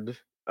forward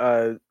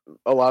a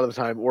lot of the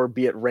time or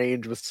be at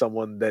range with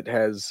someone that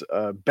has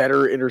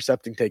better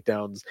intercepting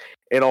takedowns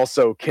and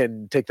also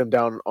can take them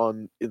down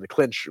in the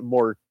clinch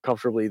more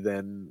comfortably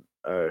than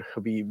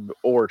Khabib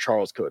or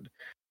Charles could.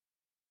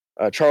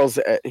 Charles,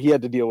 he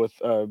had to deal with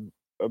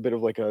a bit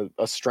of like a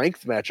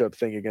strength matchup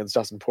thing against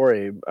Dustin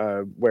Poirier,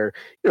 where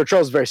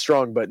Charles is very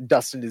strong, but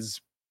Dustin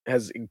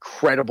has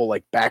incredible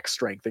like back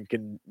strength and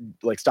can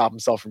like stop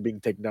himself from being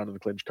taken down in the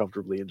clinch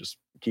comfortably and just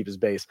keep his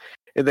base.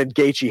 And then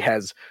Gaethje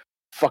has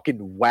fucking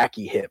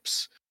wacky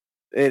hips,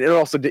 and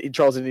also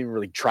Charles didn't even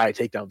really try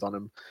takedowns on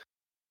him.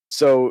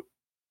 So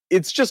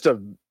it's just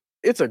an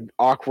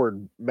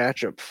awkward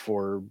matchup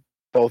for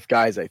both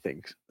guys, I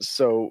think.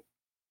 So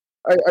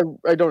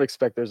I don't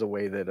expect there's a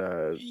way that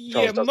Yeah,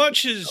 Charles doesn't get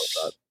much a title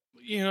shot.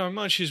 as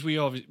much as we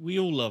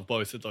all love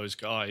both of those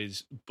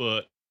guys,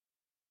 but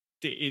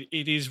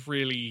it is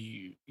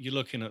really you're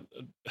looking at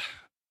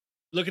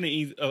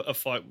a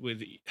fight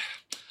with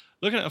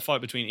looking at a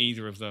fight between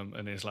either of them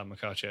and Islam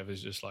Makhachev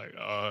is just like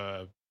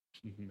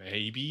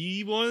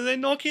maybe one of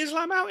them knock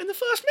Islam out in the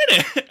first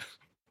minute.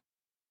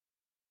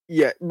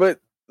 Yeah, but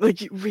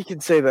like we can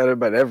say that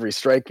about every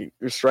striker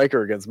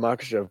against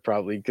Makhachev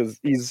probably because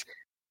he's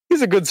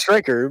a good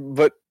striker,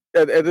 but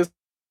at this,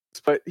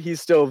 but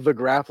he's still the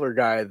grappler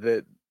guy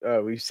that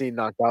we've seen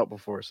knocked out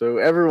before. So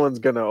everyone's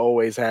gonna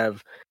always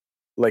have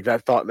like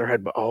that thought in their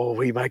head, but oh,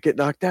 we might get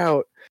knocked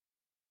out.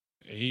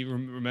 He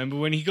remember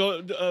when he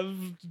got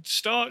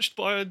starched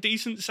by a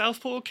decent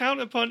southpaw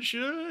counterpunch,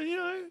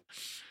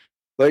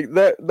 Like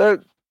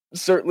that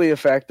certainly a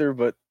factor,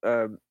 but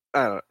I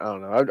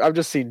don't know. I've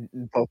just seen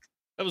both.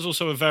 That was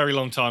also a very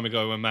long time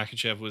ago when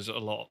Makhachev was a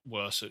lot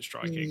worse at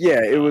striking.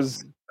 Yeah, it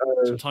was.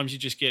 Sometimes you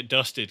just get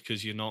dusted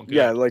because you're not good.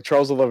 Yeah, like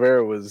Charles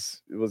Oliveira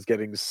was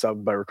getting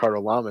subbed by Ricardo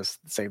Lamas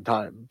at the same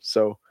time,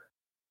 so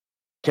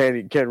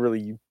can't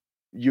really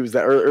use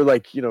that or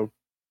like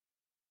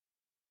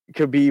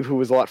Khabib, who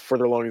was a lot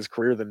further along his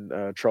career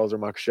than Charles or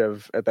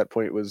Makhachev at that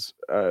point, was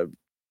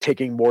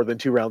taking more than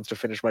 2 rounds to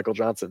finish Michael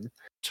Johnson.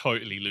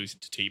 Totally losing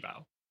to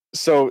T-Bow.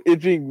 So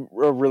it being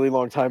a really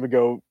long time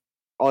ago,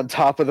 on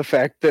top of the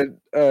fact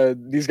that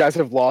these guys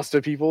have lost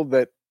to people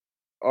that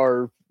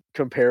are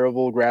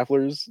comparable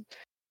grapplers,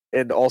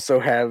 and also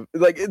have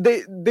like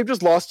they've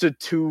just lost to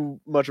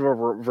too much of a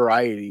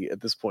variety at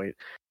this point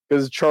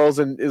because Charles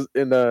and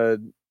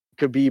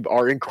Khabib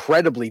are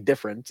incredibly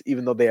different,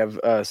 even though they have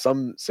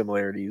some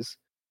similarities.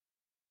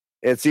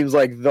 It seems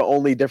like the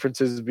only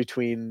differences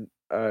between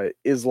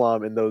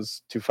Islam and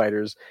those two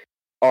fighters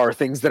are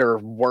things that are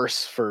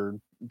worse for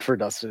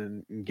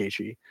Dustin and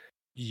Gaethje.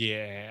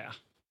 Yeah.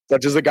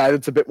 Such as a guy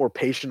that's a bit more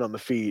patient on the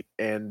feet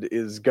and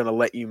is going to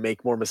let you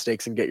make more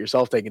mistakes and get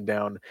yourself taken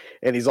down.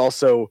 And he's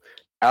also,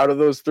 out of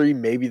those three,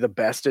 maybe the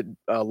best at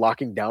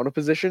locking down a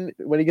position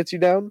when he gets you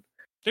down.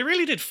 They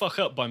really did fuck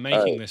up by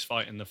making this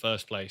fight in the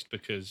first place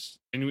because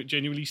I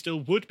genuinely still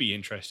would be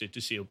interested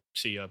to see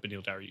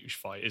Beniel Dariush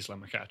fight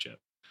Islam Makhachev.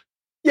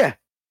 Yeah.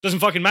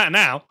 Doesn't fucking matter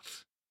now.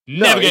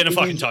 Never getting a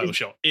fucking title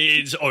shot.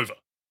 It's over.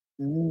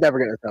 Never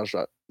getting a title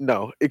shot.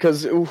 No,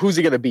 because who's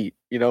he going to beat,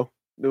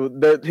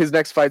 His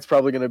next fight's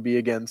probably going to be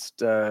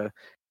against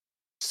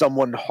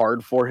someone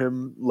hard for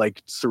him,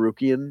 like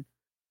Sarukian,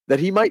 that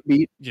he might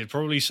beat. Yeah,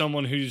 probably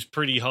someone who's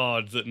pretty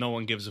hard that no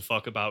one gives a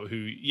fuck about, who,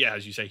 yeah,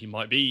 as you say, he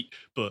might beat,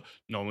 but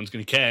no one's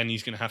going to care, and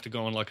he's going to have to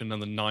go on like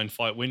another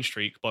 9-fight win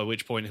streak, by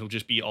which point he'll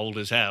just be old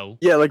as hell.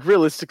 Yeah, like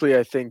realistically,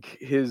 I think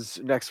his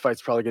next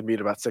fight's probably going to be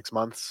in about 6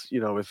 months,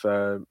 with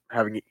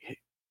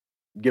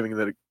giving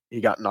that he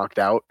got knocked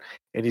out,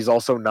 and he's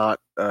also not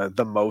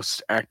the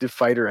most active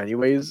fighter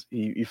anyways.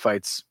 He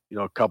fights,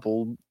 a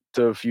couple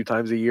to a few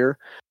times a year.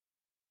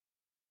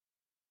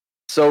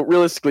 So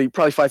realistically, he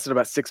probably fights in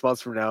about 6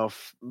 months from now,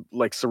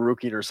 like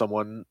Sarukian or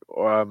someone,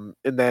 and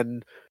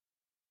then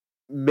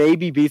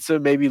maybe beats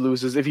him, maybe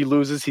loses. If he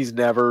loses, he's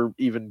never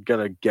even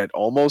gonna get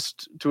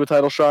almost to a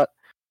title shot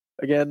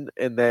again.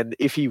 And then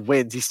if he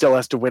wins, he still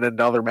has to win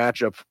another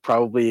matchup,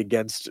 probably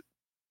against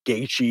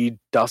Gaethje,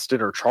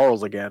 Dustin, or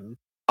Charles again.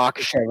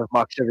 Makhachev, if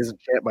Makhachev isn't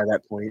champ by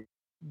that point.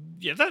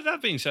 Yeah,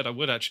 that being said, I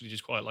would actually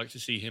just quite like to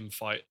see him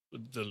fight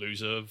the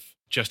loser of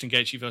Justin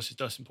Gaethje versus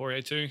Dustin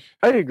Poirier too.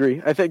 I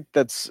agree. I think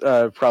that's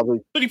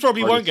probably... But he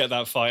probably won't get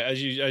that fight.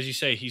 As you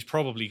say, he's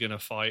probably going to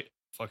fight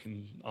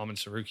fucking Arman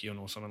Sarukian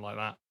or something like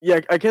that.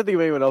 Yeah, I can't think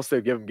of anyone else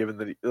they'd give him,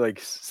 given that,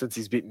 since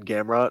he's beaten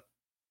Gamrot.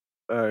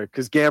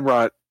 Because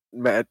Gamrot,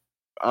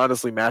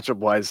 honestly,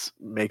 matchup-wise,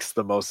 makes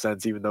the most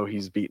sense, even though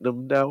he's beaten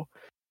him now.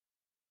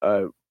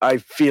 I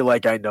feel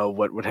like I know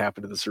what would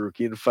happen in the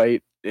Sarukian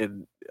fight,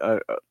 and I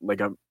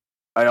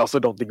also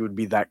don't think it would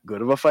be that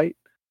good of a fight.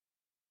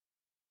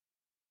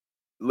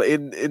 I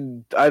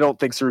don't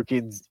think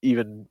Sarukian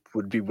even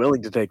would be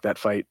willing to take that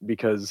fight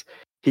because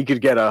he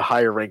could get a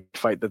higher ranked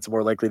fight that's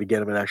more likely to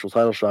get him an actual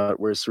title shot.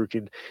 Whereas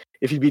Sarukian,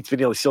 if he beats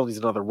Beniel, he still needs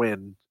another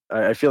win.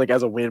 I feel like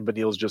as a win,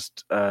 Beniel's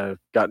just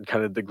gotten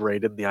kind of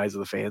degraded in the eyes of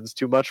the fans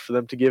too much for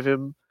them to give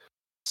him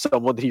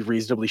someone that he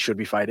reasonably should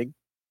be fighting.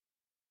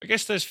 I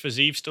guess there's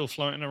Fiziev still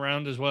floating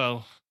around as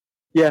well.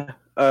 Yeah,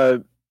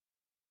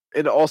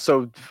 and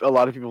also a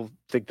lot of people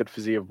think that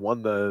Fiziev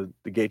won the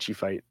Gaethje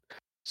fight.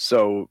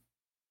 So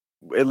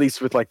at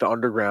least with the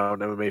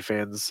underground MMA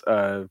fans,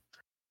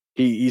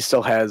 he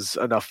still has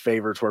enough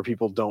favor to where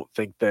people don't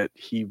think that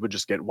he would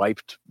just get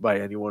wiped by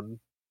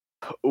anyone.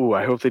 Ooh,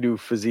 I hope they do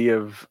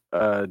Fiziev,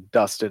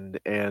 Dustin,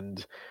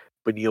 and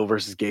Beniel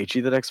versus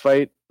Gaethje the next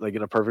fight.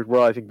 In a perfect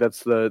world, I think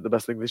that's the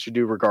best thing they should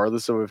do,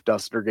 regardless of if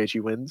Dustin or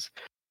Gaethje wins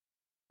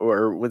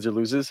or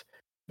loses.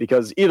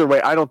 Because either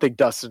way, I don't think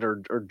Dustin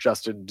or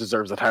Justin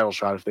deserves a title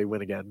shot if they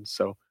win again.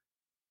 So,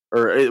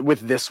 or with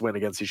this win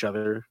against each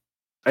other,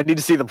 I need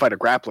to see them fight a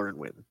grappler and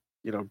win.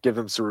 Give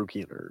them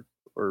Sarukian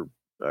or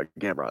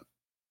Gamrot.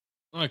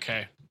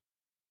 Okay.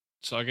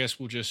 So I guess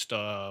we'll just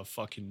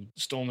fucking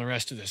storm the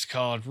rest of this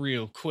card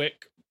real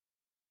quick.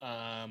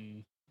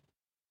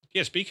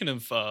 Yeah, speaking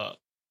of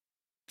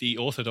the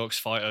orthodox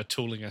fighter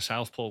tooling a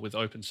southpaw with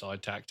open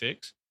side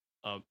tactics,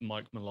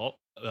 Mike Malott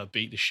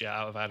beat the shit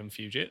out of Adam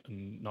Fugit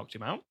and knocked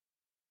him out.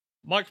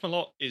 Mike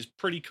Malott is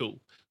pretty cool.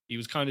 He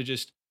was kind of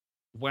just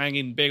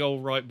wanging big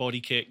old right body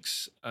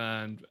kicks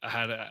and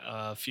had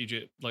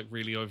Fugit like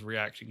really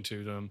overreacting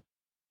to them,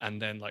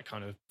 and then like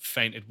kind of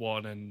feinted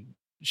one and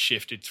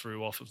shifted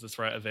through off of the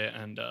threat of it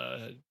and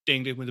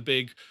dinged him with a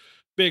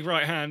big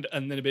right hand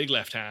and then a big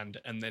left hand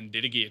and then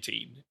did a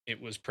guillotine. It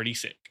was pretty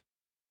sick.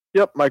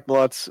 Yep, Mike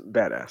Malott's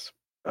badass.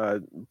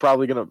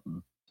 Probably gonna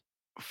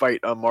fight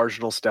a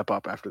marginal step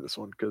up after this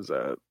one because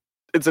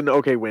it's an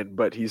okay win,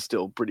 but he's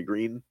still pretty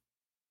green.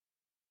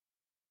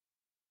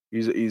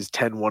 He's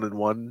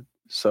 10-1-1,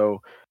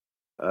 so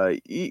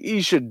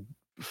he should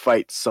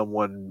fight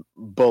someone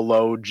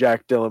below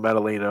Jack Della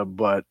Maddalena,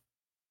 but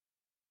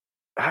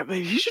I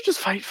mean, he should just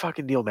fight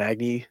fucking Neil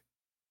Magny.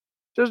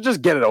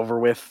 Just get it over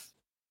with.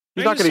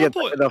 He's not going to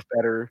get enough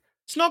better.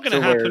 It's not going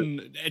to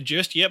happen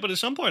just yet, but at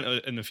some point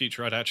in the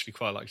future, I'd actually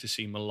quite like to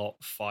see Malott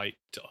fight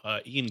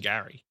Ian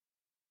Gary.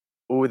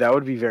 Oh, that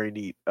would be very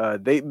neat.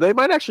 They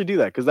might actually do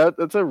that because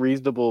that's a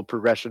reasonable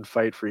progression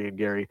fight for Ian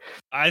Gary.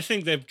 I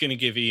think they're going to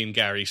give Ian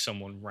Gary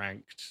someone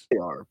ranked. They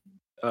are.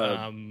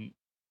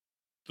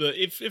 But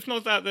if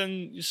not that,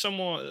 then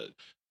somewhat,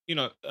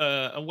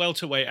 a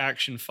welterweight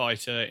action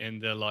fighter in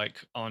the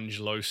like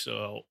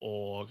Angelosa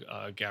or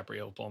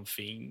Gabriel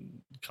Bonfim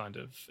kind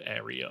of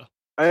area.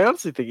 I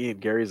honestly think Ian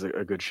Gary is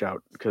a good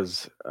shout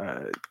because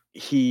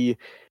he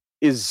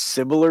is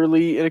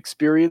similarly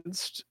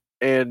inexperienced,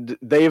 and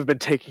they have been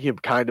taking him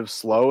kind of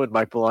slow, and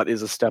Mike Malott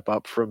is a step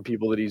up from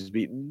people that he's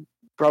beaten,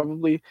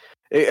 probably.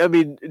 I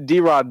mean,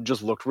 D-Rod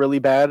just looked really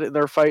bad in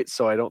their fight,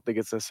 so I don't think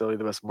it's necessarily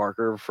the best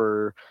marker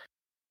for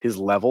his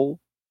level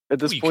at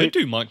this point. You could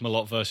do Mike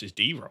Malott versus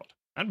D-Rod.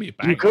 That'd be a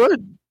banger. You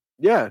could,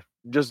 yeah.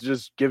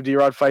 Just give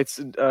D-Rod fights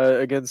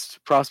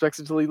against prospects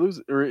until he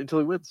loses or until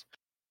he wins.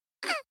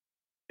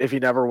 If he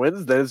never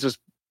wins, then it's just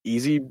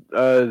easy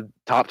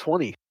top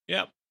 20.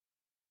 Yep.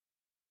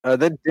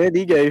 Then Dan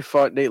Ige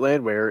fought Nate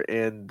Landwehr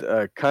and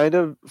kind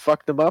of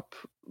fucked him up,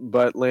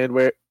 but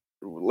Landwehr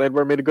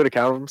made a good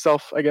account of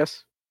himself, I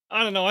guess.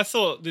 I don't know. I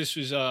thought this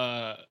was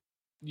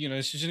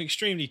this is an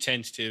extremely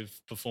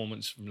tentative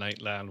performance from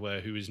Nate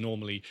Landwehr, who is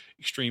normally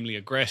extremely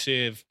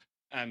aggressive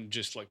and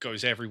just like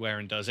goes everywhere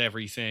and does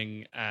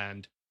everything.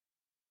 And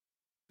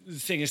the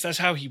thing is, that's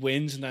how he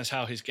wins and that's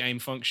how his game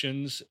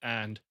functions.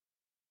 And,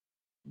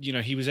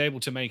 he was able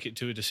to make it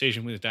to a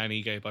decision with Dan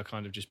Ige by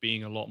kind of just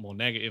being a lot more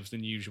negative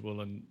than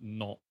usual and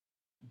not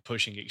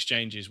pushing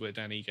exchanges where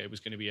Dan Ige was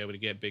going to be able to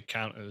get big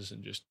counters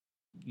and just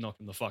knock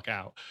him the fuck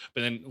out.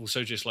 But then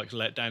also just like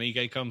let Dan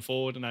Ige come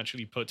forward and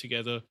actually put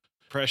together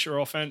pressure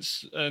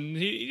offense, and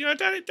Dan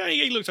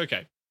Ige looked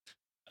okay,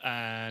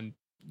 and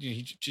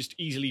he just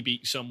easily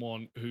beat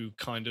someone who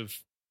kind of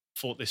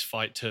fought this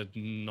fight to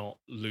not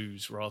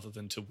lose rather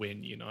than to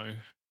win.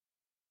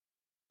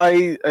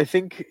 I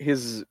think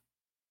his,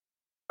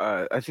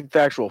 I think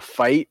the actual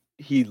fight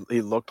he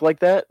looked like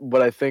that,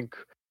 but I think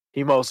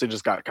he mostly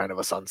just got kind of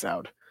a sun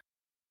sound.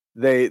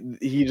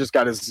 He just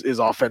got his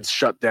offense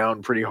shut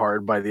down pretty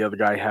hard by the other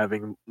guy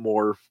having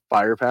more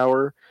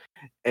firepower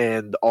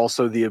and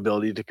also the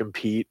ability to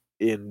compete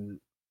in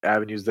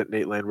avenues that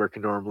Nate Landwehr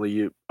can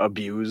normally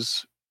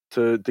abuse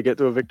to get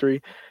to a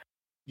victory.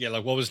 Yeah,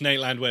 like what was Nate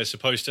Landwehr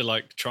supposed to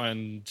like try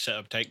and set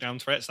up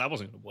takedown threats? That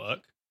wasn't going to work.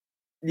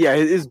 Yeah,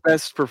 his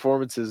best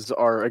performances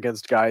are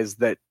against guys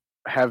that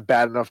have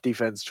bad enough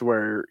defense to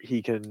where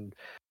he can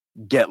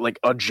get like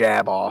a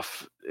jab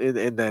off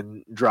and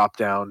then drop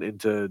down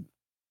into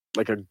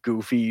like a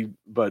goofy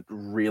but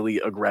really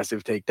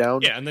aggressive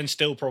takedown. Yeah, and then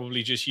still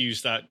probably just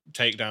use that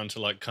takedown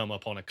to like come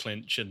up on a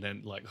clinch and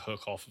then like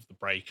hook off of the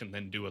break and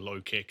then do a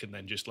low kick and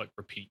then just like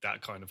repeat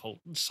that kind of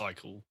whole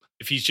cycle.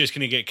 If he's just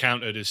going to get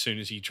countered as soon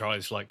as he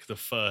tries like the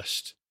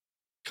first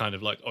kind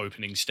of like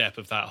opening step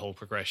of that whole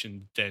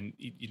progression, then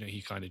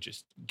he kind of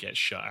just gets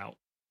shut out.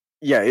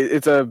 Yeah,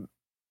 it's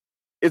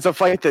a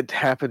fight that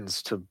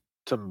happens to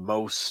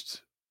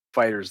most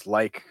fighters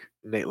like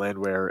Nate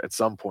Landwehr at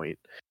some point,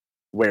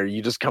 where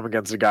you just come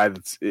against a guy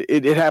that's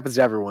it happens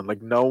to everyone.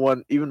 Like no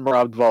one, even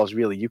Merab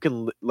Dvalishvili, you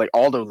can like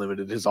Aldo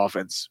limited his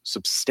offense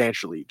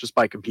substantially just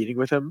by competing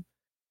with him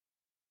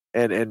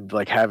and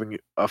like having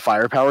a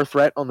firepower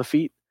threat on the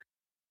feet.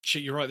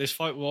 Shit, you're right. This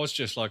fight was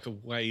just like a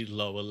way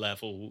lower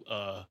level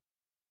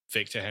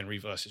Victor Henry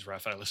versus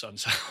Rafael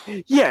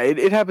Assunção. Yeah,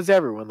 it happens to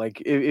everyone.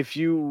 Like if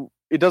you,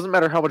 it doesn't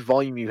matter how much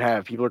volume you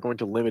have, people are going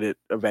to limit it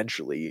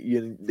eventually.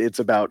 It's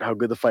about how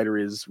good the fighter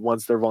is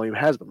once their volume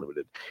has been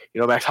limited.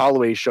 Max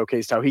Holloway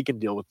showcased how he can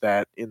deal with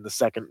that in the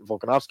second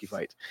Volkanovski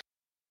fight.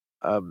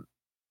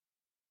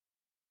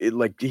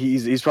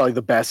 He's probably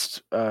the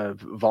best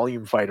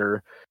volume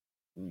fighter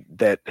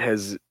that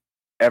has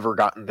ever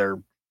gotten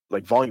their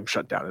like volume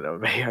shut down in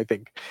MMA. I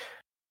think.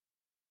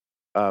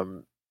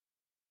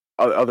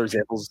 Other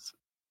examples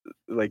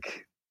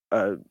like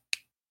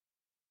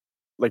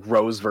like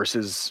Rose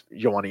versus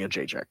Joanna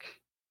Jacek.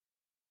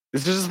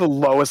 This is just the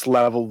lowest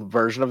level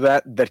version of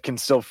that can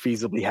still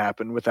feasibly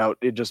happen without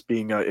it just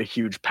being a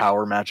huge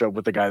power matchup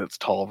with the guy that's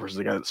tall versus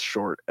the guy that's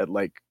short at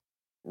like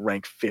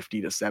rank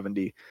 50 to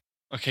 70.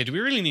 Okay, do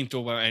we really need to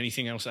talk about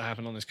anything else that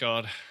happened on this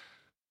card?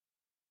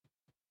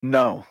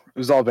 No, it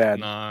was all bad.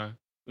 No,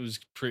 it was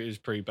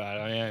pretty bad.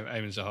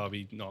 Eamon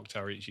Zahabi knocked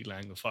Tarichi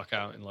Lang the fuck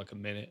out in like a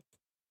minute.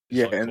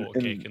 Just Yeah, caught a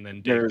kick and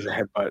then there was a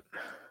headbutt.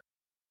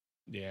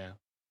 Yeah.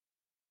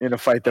 In a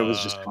fight that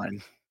was just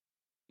fine.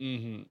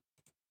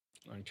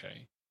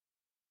 Okay.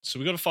 So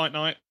we got a fight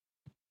night.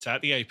 It's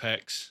at the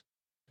Apex,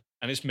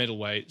 and it's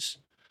middleweights.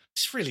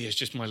 This really is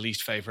just my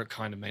least favorite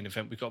kind of main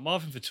event. We've got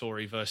Marvin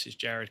Vettori versus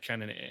Jared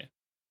Cannonier,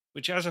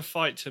 which as a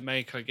fight to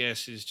make, I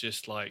guess, is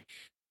just like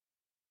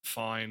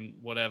fine,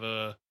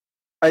 whatever.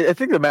 I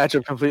think the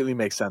matchup completely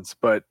makes sense,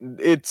 but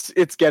it's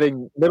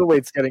getting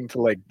middleweight's getting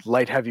to like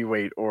light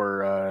heavyweight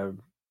or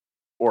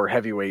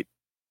heavyweight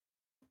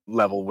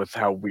level with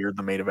how weird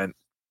the main event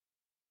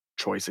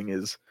choicing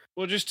is.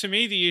 Well, just to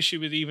me, the issue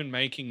with even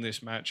making this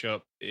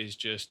matchup is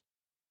just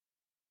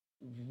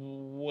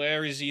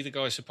where is either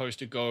guy supposed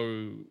to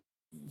go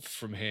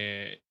from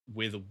here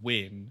with a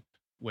win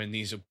when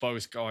these are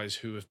both guys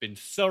who have been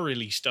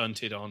thoroughly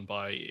stunted on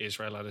by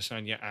Israel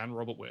Adesanya and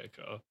Robert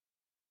Whittaker.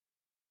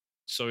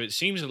 So it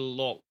seems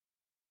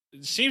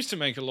to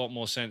make a lot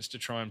more sense to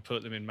try and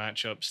put them in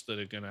matchups that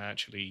are going to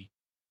actually,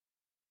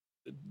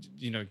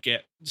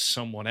 get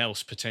someone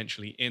else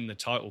potentially in the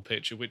title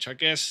picture, which I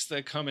guess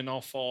they're coming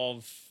off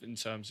of in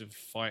terms of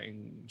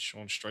fighting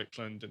Sean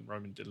Strickland and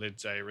Roman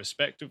Dolidze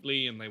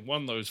respectively, and they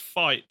won those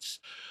fights.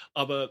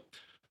 But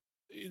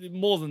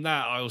more than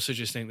that, I also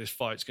just think this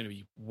fight's going to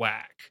be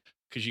whack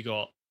because you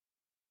got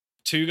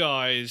two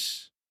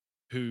guys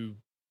who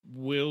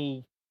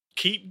will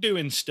keep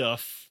doing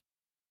stuff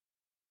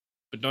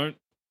but don't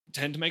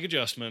tend to make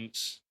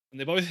adjustments, and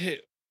they both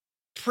hit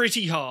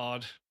pretty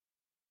hard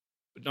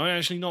but don't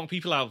actually knock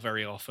people out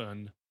very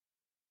often.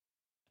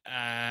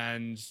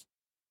 And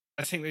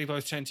I think they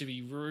both tend to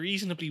be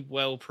reasonably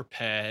well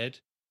prepared,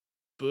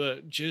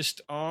 but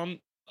just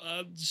aren't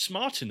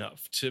smart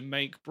enough to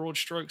make broad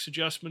strokes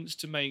adjustments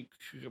to make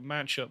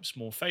matchups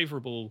more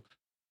favorable.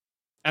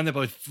 And they're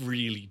both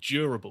really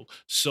durable.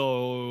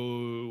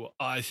 So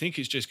I think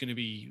it's just going to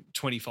be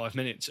 25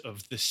 minutes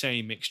of the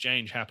same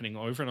exchange happening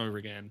over and over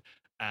again,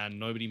 and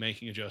nobody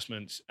making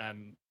adjustments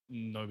and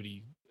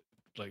nobody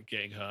like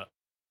getting hurt.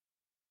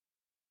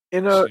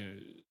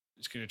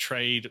 It's going to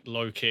trade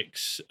low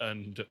kicks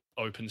and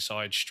open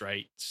side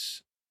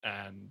straights,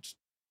 and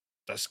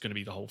that's going to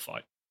be the whole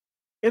fight.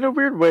 In a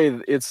weird way,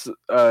 it's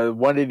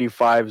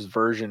 185's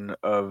version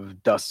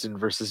of Dustin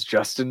versus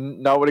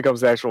Justin. Not when it comes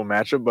to actual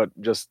matchup, but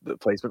just the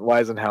placement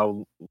wise and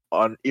how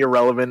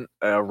irrelevant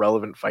a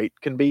relevant fight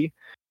can be.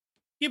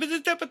 Yeah,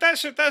 but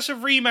that's a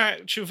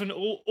rematch of an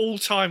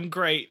all-time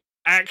great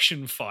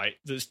action fight.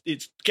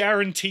 It's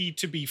guaranteed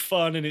to be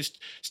fun, and it's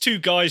two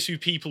guys who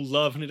people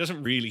love, and it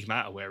doesn't really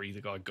matter where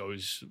either guy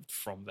goes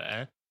from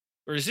there.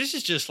 Whereas this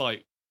is just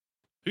like,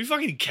 who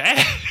fucking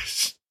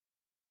cares?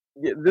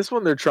 Yeah, this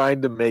one they're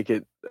trying to make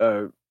it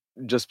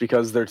just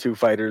because they're two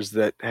fighters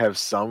that have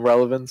some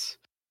relevance,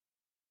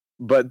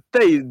 but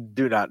they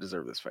do not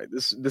deserve this fight.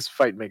 This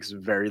fight makes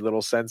very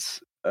little sense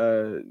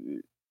for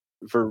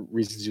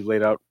reasons you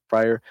laid out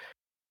prior.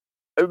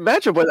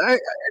 Matchup, but I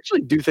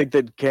actually do think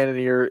that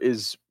Cannonier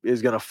is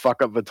going to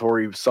fuck up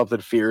Vettori something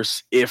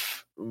fierce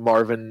if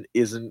Marvin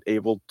isn't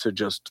able to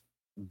just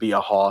be a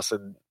hoss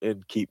and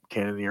keep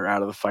Cannonier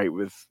out of the fight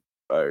with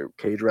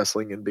cage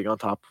wrestling and being on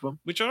top of him.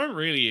 Which I don't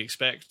really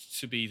expect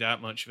to be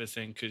that much of a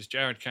thing because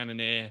Jared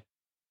Cannonier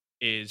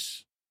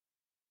is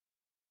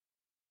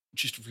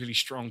just a really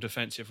strong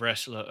defensive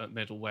wrestler at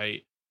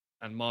middleweight,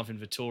 and Marvin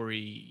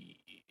Vettori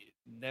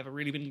never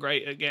really been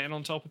great at getting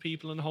on top of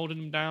people and holding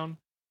them down.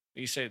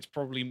 You say it's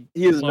probably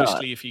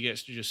mostly if he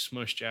gets to just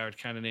smush Jared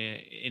Cannonier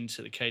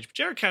into the cage. But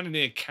Jared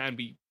Cannonier can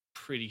be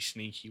pretty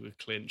sneaky with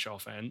clinch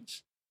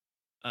offense.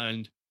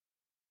 And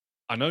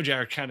I know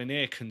Jared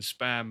Cannonier can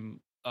spam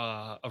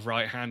a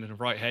right hand and a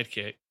right head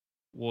kick.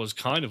 Was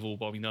kind of all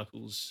Bobby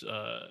Knuckles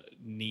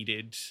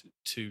needed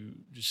to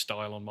just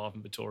style on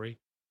Marvin Vettori.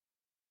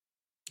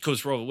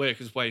 Because Robert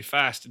Whittaker's way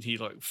fast and he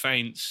like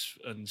feints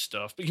and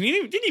stuff. But he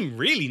didn't even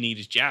really need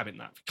his jab in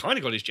that. He kind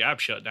of got his jab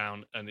shut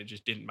down and it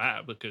just didn't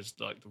matter because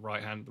like the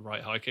right hand, the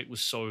right high kick was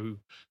so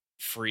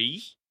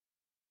free.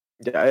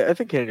 Yeah, I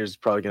think Cannonier's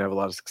probably going to have a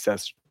lot of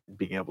success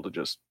being able to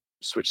just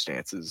switch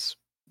stances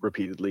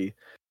repeatedly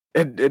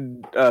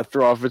and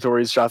throw off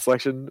Vittori's shot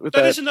selection with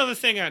that. That is another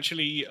thing,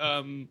 actually.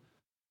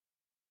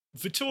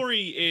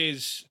 Vettori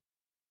is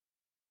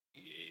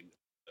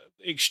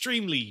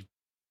extremely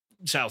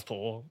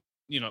southpaw.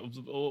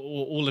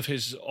 All of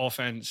his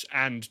offense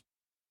and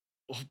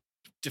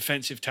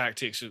defensive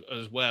tactics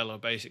as well are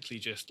basically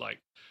just like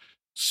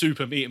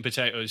super meat and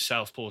potatoes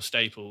southpaw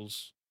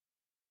staples.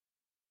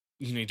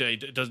 He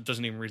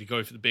doesn't even really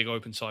go for the big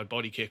open side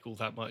body kick all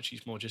that much.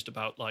 He's more just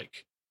about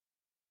like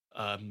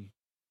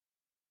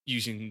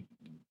using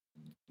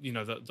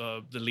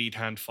the lead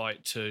hand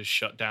fight to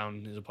shut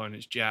down his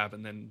opponent's jab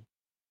and then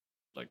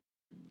like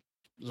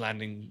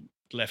landing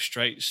left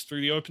straights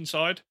through the open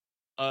side.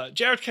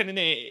 Jared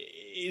Cannonier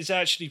is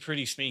actually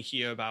pretty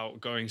sneaky about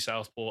going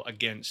southpaw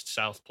against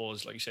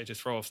southpaws, like you say, to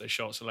throw off their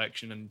shot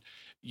selection and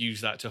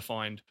use that to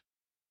find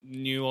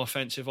new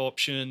offensive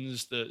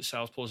options that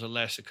southpaws are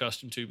less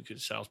accustomed to,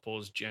 because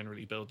southpaws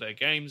generally build their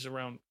games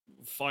around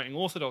fighting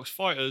orthodox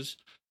fighters.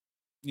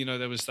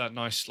 There was that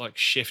nice like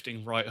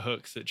shifting right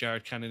hook that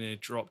Jared Cannonier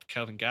dropped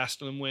Kelvin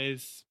Gastelum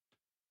with.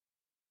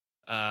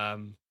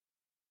 I'm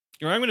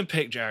going to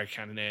pick Jared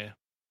Cannonier,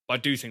 but I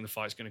do think the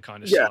fight's going to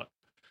kind of suck.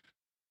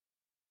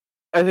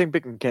 I think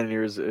picking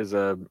Cannonier is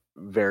a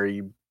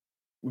very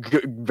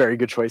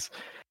good choice.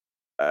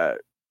 But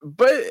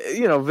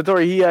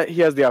Vettori,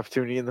 he has the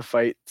opportunity in the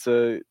fight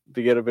to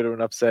get a bit of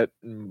an upset,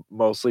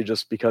 mostly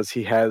just because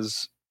he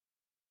has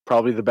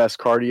probably the best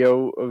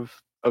cardio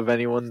of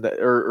anyone that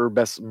or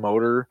best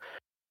motor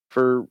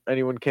for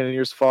anyone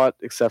Cannonier's fought,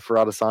 except for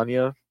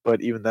Adesanya.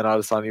 But even then,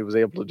 Adesanya was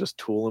able to just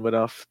tool him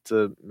enough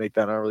to make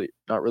that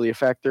not really a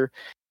factor.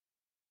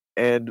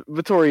 And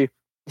Vettori,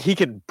 he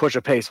can push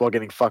a pace while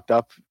getting fucked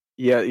up.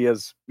 Yeah,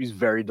 he's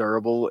very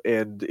durable,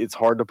 and it's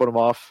hard to put him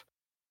off.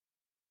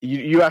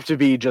 You have to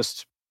be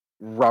just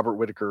Robert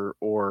Whittaker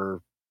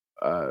or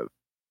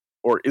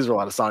Israel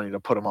Adesanya to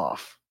put him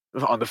off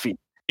on the feet.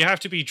 You have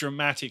to be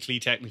dramatically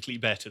technically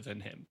better than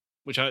him,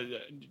 which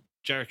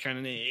Jared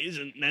Cannonier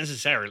isn't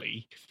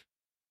necessarily.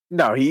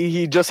 No,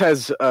 he just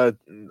has a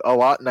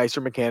lot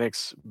nicer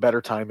mechanics,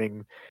 better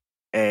timing,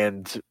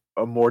 and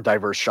a more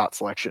diverse shot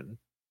selection,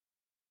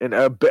 and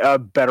a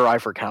better eye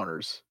for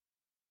counters.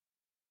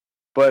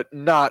 But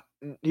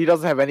he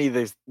doesn't have any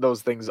of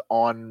those things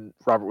on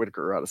Robert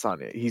Whittaker or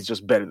Adesanya. He's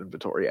just better than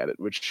Vettori at it,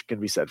 which can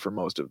be said for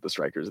most of the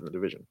strikers in the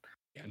division.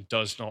 And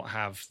does not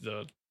have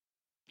the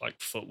like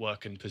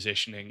footwork and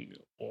positioning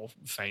or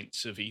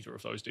feints of either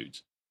of those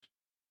dudes,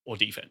 or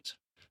defense.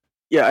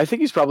 Yeah, I think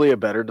he's probably a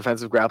better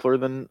defensive grappler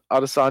than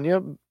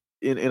Adesanya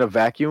in a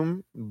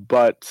vacuum,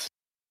 but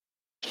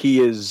he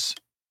is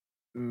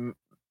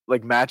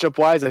like matchup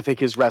wise, I think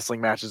his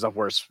wrestling matches up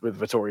worse with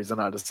Vettori's than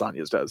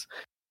Adesanya's does.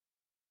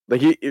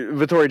 Like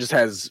Vettori just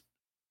has,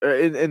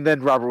 and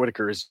then Robert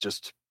Whittaker is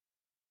just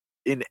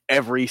in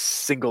every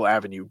single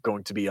avenue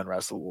going to be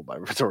unwrestlable by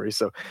Vettori.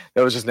 So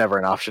that was just never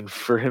an option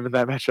for him in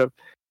that matchup.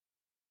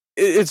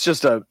 It's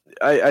just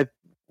I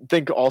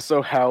think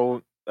also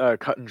how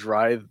cut and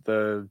dry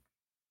the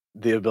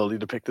ability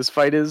to pick this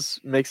fight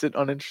makes it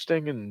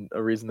uninteresting, and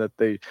a reason that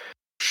they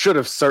should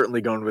have certainly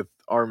gone with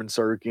Arman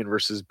Tsarukyan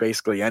versus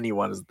basically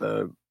anyone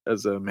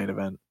as a main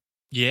event.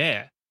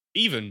 Yeah,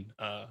 even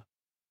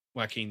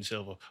Joaquin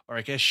Silva, or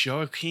I guess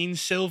Joaquin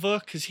Silva,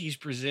 because he's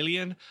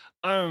Brazilian.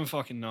 I don't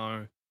fucking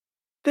know.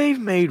 They've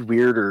made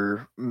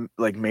weirder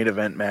like main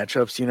event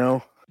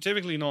matchups,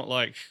 Typically not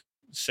like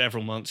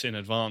several months in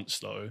advance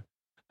though,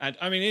 and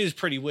I mean it is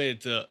pretty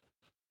weird that.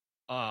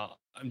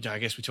 I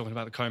guess we're talking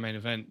about the co-main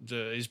event.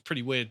 It's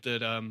pretty weird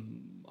that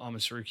Arman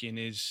Tsarukyan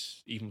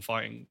is even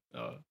fighting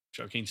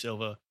Joaquin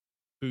Silva,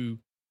 who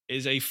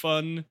is a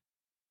fun,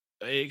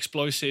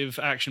 explosive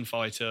action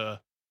fighter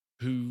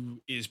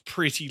who is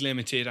pretty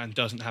limited and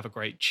doesn't have a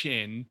great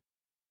chin.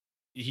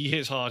 He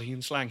hits hard, he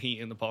can slang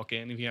heat in the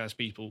pocket, and if he has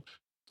people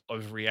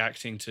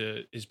overreacting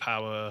to his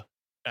power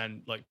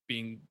and like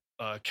being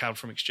cowed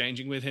from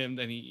exchanging with him,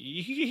 then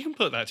he can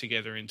put that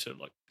together into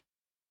like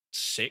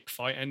sick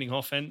fight-ending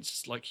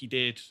offense like he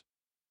did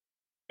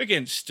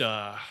against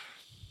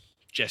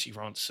Jesse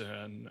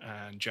Ronson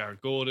and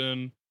Jared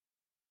Gordon.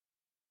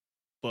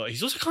 But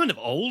he's also kind of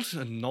old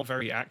and not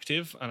very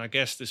active, and I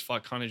guess this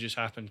fight kind of just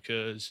happened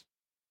because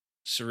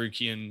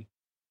Tsarukyan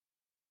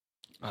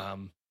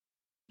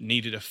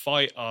needed a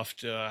fight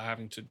after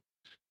having to,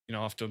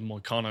 after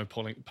Moicano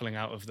pulling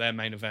out of their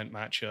main event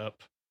matchup,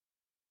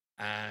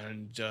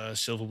 and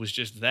Silva was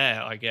just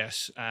there, I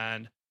guess,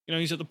 and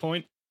he's at the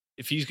point.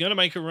 If he's going to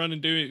make a run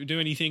and do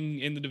anything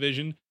in the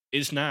division,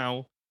 it's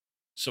now.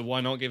 So why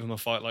not give him a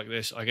fight like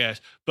this, I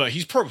guess? But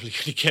he's probably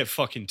going to get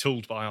fucking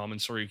tooled by Arman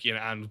Tsarukyan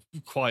and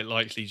quite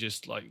likely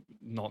just like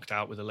knocked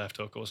out with a left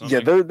hook or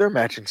something. Yeah, they're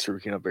matching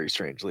Tsarukyan up very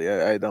strangely.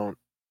 I don't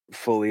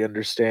fully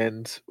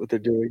understand what they're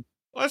doing.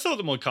 I thought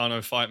the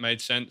Moicano fight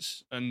made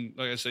sense. And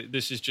like I said,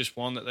 this is just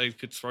one that they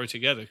could throw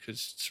together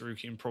because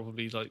Tsarukyan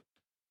probably like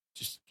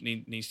just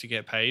needs to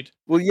get paid.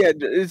 Well, yeah,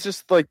 it's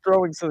just like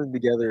throwing something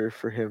together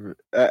for him.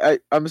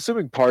 I'm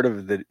assuming part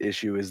of the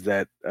issue is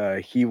that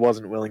he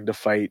wasn't willing to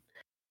fight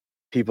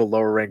people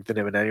lower ranked than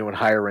him, and anyone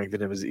higher ranked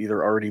than him is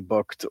either already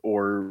booked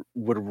or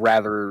would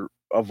rather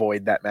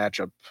avoid that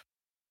matchup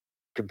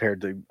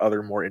compared to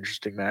other more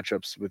interesting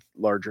matchups with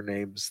larger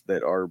names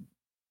that are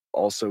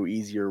also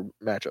easier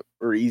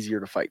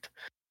to fight.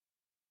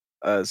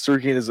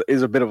 Tsarukyan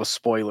is a bit of a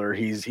spoiler.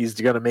 He's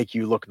going to make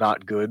you look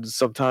not good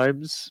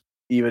sometimes,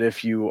 even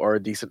if you are a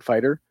decent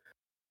fighter,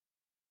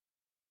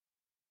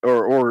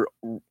 or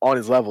on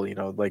his level.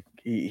 Like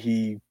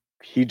he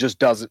just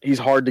doesn't. He's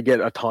hard to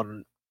get a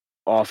ton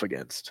off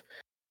against.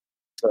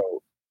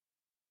 So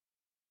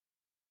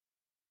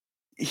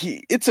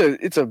it's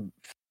a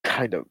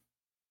kind of,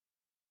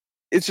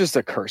 it's just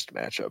a cursed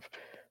matchup.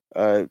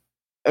 I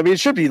mean, it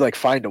should be like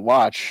fine to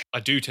watch. I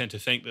do tend to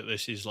think that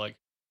this is like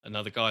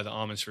another guy that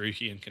Arman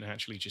Sarukian can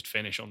actually just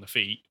finish on the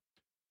feet.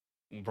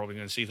 We're probably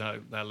going to see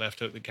that left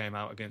hook that came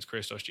out against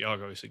Christos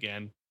Giagos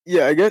again.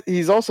 Yeah, I guess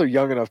he's also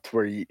young enough to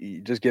where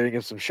you just giving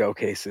him some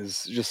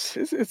showcases, just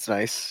it's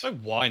nice. So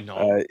why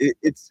not?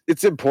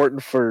 It's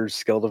important for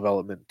skill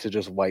development to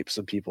just wipe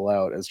some people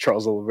out, as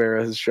Charles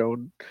Oliveira has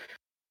shown,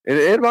 and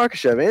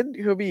Makhachev and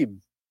Khabib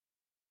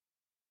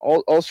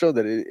all show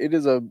that it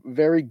is a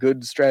very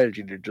good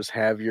strategy to just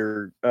have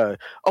your and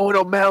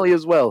O'Malley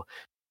as well.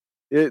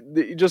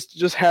 You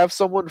just have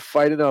someone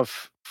fight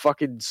enough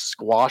fucking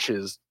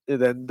squashes,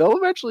 and then they'll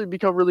eventually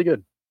become really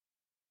good.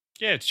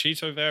 Yeah,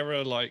 Chito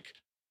Vera, like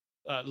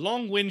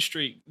long win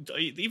streak.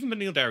 Even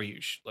Beniel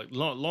Dariush, like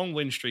long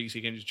win streaks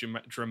against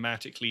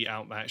dramatically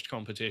outmatched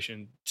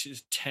competition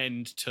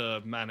tend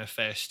to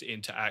manifest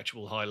into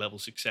actual high level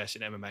success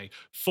in MMA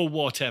for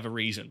whatever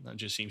reason. That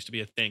just seems to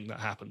be a thing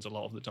that happens a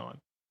lot of the time.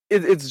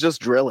 It's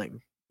just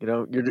drilling. You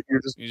know, you're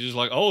just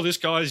like, oh, this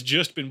guy's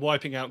just been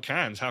wiping out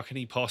cans. How can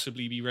he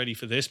possibly be ready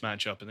for this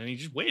matchup? And then he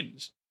just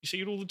wins. You see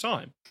it all the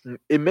time.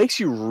 It makes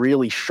you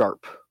really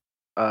sharp.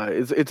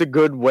 It's a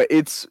good way.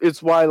 It's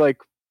why like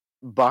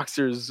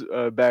boxers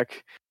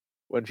back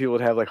when people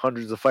would have like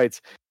hundreds of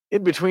fights,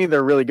 in between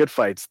their really good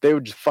fights, they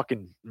would just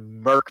fucking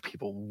murk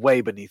people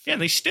way beneath them. Yeah,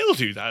 they still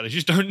do that. They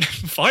just don't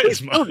fight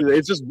as much.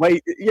 It's just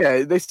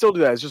they still do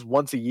that. It's just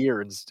once a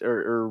year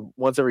or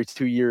once every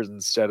 2 years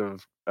instead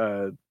of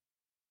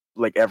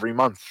like every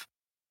month.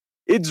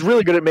 It's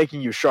really good at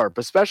making you sharp,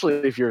 especially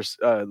if you're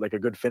like a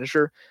good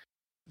finisher.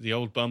 The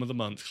old bum of the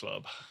month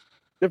club.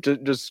 You have to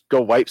just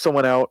go wipe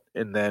someone out,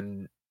 and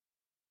then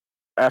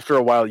after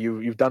a while,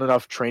 you've done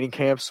enough training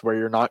camps where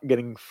you're not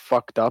getting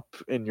fucked up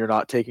and you're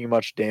not taking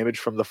much damage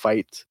from the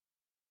fight.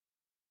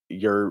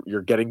 You're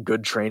getting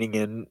good training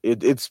in.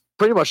 It's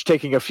pretty much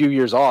taking a few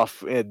years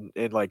off and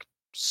like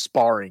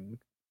sparring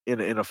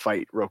in a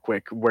fight real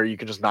quick where you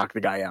can just knock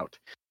the guy out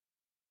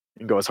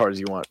and go as hard as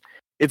you want.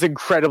 It's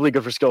incredibly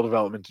good for skill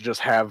development to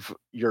just have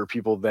your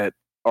people that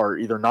are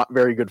either not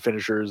very good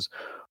finishers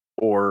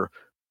or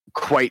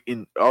quite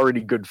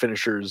already good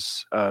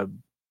finishers,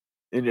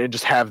 and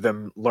just have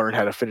them learn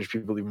how to finish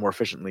people even more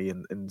efficiently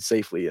and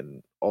safely,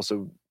 and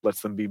also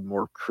lets them be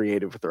more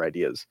creative with their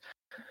ideas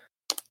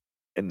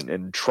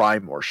and try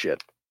more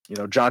shit. You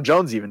know, John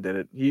Jones even did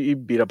it. He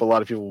beat up a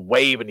lot of people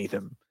way beneath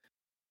him.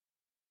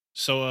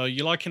 So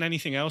you liking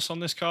anything else on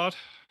this card?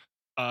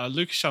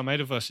 Lucas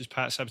Almeida versus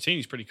Pat Sabatini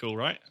is pretty cool,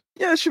 right?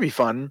 Yeah, it should be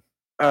fun.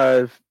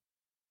 Rankings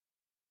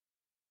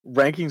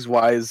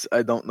wise,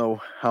 I don't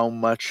know how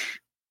much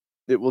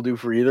it will do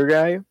for either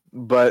guy,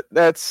 but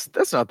that's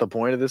not the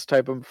point of this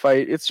type of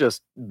fight. It's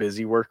just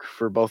busy work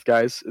for both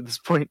guys at this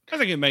point. I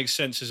think it makes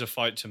sense as a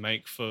fight to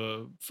make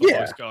for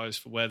both guys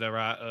for where they're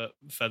at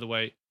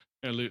featherweight.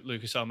 You know,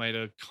 Lucas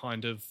Almeida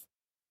kind of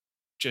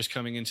just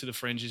coming into the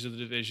fringes of the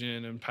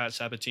division, and Pat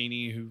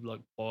Sabatini, who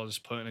like was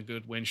putting a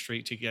good win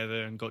streak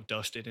together and got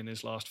dusted in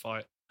his last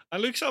fight.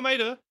 And Lucas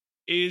Almeida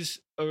is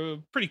a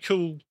pretty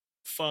cool,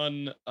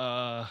 fun,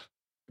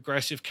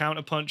 aggressive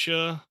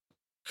counterpuncher,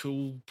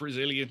 cool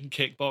Brazilian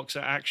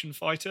kickboxer action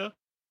fighter.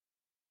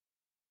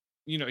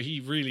 You know, he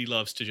really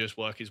loves to just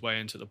work his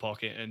way into the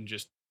pocket and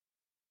just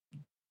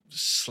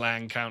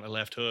slang counter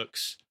left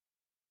hooks.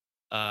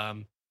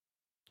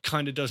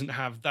 Kind of doesn't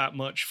have that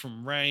much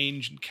from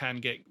range and can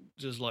get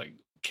just like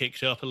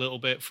kicked up a little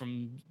bit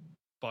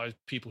by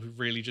people who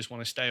really just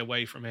want to stay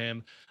away from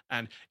him.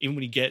 And even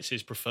when he gets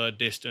his preferred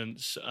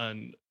distance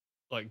and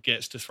like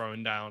gets to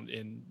throwing down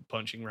in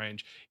punching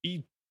range,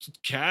 he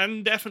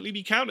can definitely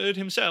be countered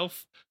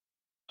himself.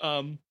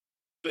 But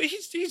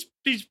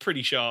he's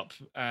pretty sharp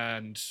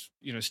and,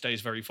 you know,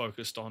 stays very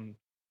focused on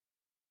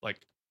like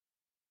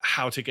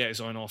how to get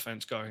his own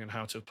offense going and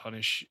how to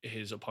punish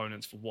his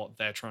opponents for what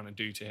they're trying to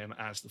do to him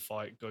as the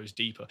fight goes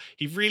deeper.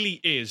 He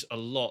really is a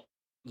lot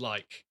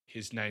like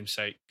his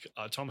namesake,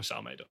 Thomas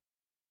Almeida.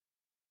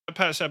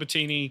 Pat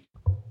Sabatini,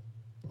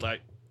 like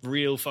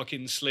real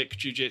fucking slick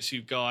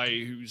jiu-jitsu guy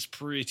who's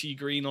pretty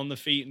green on the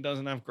feet and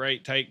doesn't have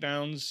great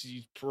takedowns.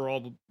 He's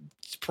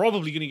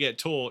probably going to get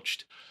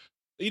torched.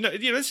 You know,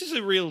 this is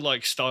a real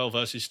like style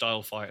versus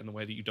style fight in the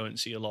way that you don't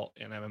see a lot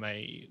in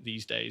MMA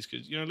these days.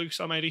 Because, you know, Lucas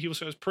Almeida, he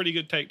also has pretty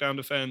good takedown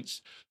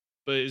defense,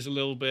 but is a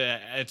little bit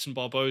Edson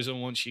Barboza.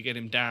 Once you get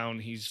him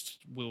down,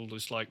 will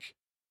just like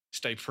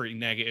stay pretty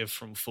negative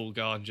from full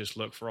guard and just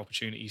look for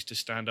opportunities to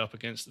stand up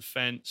against the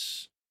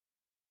fence.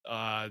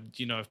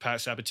 You know, if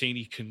Pat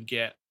Sabatini can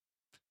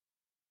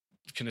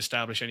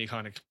establish any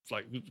kind of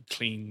like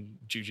clean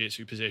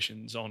jiu-jitsu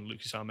positions on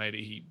Lucas Almeida,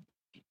 he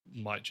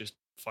might just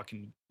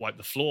fucking wipe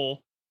the floor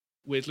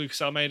with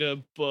Lucas Almeida,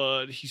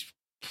 but he's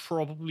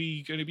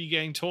probably going to be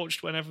getting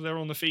torched whenever they're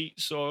on the feet,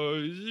 so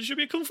it should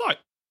be a cool fight.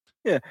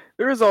 Yeah,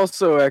 there is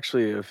also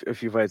actually a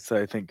few fights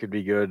that I think could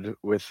be good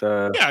with.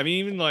 Yeah, I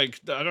mean, even like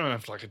I don't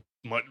have like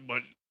much.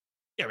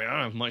 Yeah, I mean, I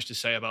don't have much to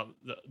say about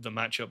the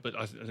matchup, but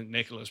I think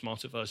Nicolas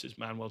Motta versus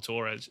Manuel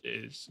Torres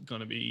is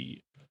going to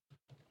be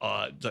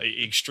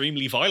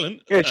extremely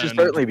violent Yeah, it should and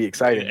certainly be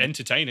exciting.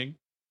 entertaining.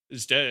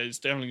 It's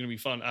definitely going to be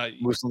fun.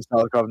 Muslim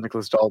Salikov,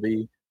 Nicholas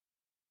Dalby.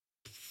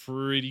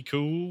 Pretty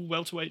cool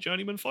welterweight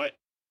journeyman fight.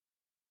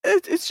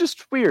 It's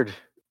just weird.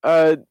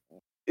 I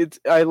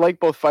like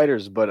both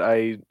fighters, but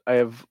I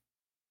have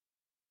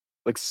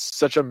like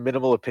such a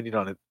minimal opinion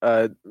on it.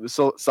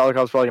 So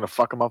Salikov's probably gonna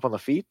fuck him up on the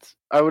feet.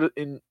 I would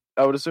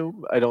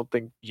assume. I don't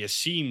think. Yeah,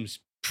 seems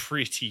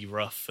pretty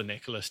rough for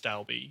Nicholas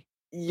Dalby.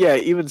 Yeah,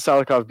 even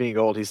Salikov being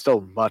old, he's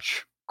still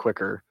much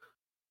quicker,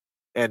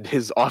 and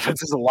his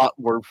offense is a lot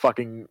more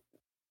fucking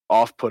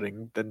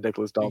off-putting than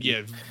Nicholas Dalby.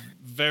 Yeah,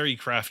 very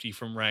crafty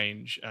from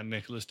range, and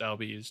Nicholas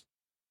Dalby is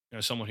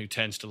someone who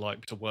tends to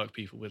like to work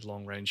people with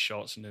long range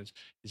shots and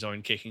his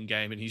own kicking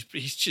game, and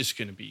he's just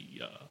going to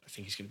be I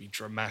think he's going to be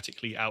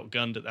dramatically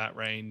outgunned at that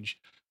range,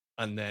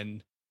 and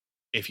then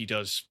if he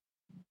does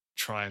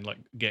try and like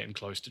get him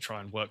close to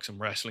try and work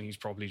some wrestling, he's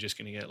probably just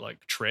going to get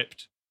like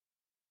tripped,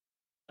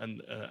 and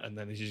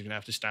then he's just going to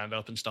have to stand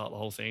up and start the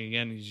whole thing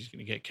again. He's just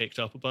going to get kicked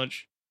up a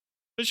bunch.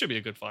 But it should be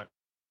a good fight.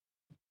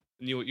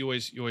 And you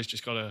always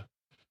just gotta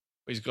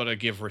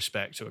give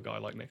respect to a guy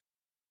like Nick.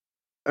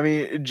 I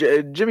mean,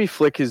 Jimmy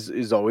Flick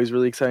is always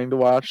really exciting to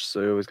watch,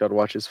 so you always got to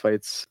watch his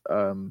fights.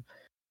 Honey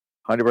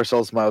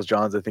Barcelos, Miles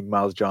Johns. I think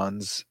Miles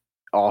Johns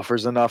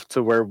offers enough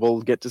to where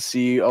we'll get to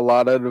see a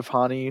lot out of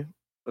Hani,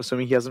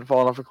 assuming he hasn't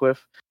fallen off a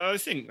cliff. I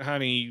think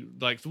Hani,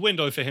 like the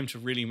window for him to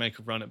really make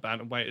a run at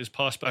bantamweight is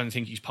past, but I don't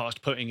think he's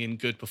past putting in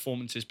good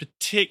performances,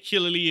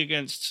 particularly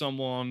against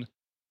someone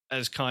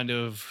as kind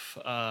of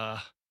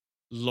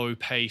low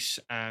pace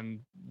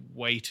and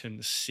wait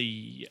and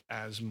see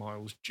as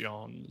Miles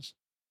Johns.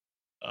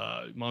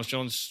 Miles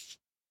Johns,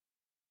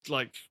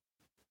 like,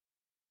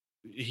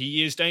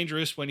 he is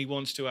dangerous when he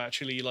wants to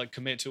actually like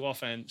commit to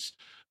offense,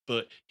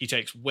 but he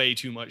takes way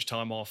too much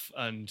time off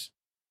and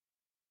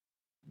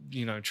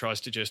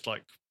tries to just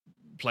like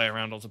play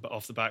around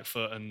off the back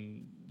foot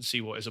and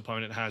see what his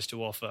opponent has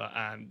to offer.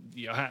 And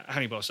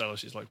Hani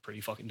Barcelos is like pretty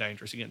fucking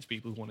dangerous against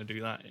people who want to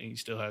do that. And he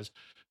still has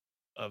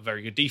a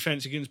very good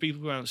defense against people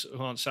who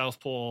aren't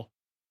southpaw,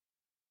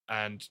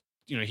 and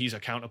he's a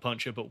counter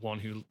puncher, but one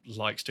who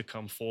likes to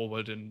come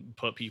forward and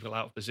put people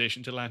out of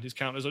position to land his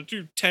counters. I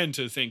do tend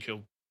to think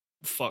he'll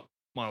fuck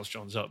Miles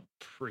Johns up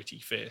pretty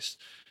fierce.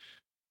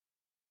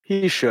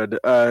 He should.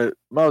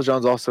 Miles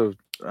Johns also,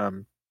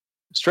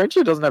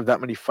 strangely, doesn't have that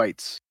many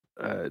fights,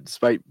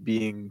 despite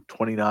being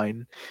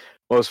 29.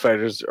 Most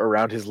fighters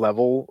around his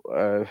level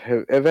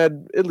have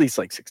had at least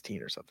like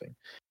 16 or something.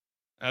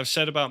 I've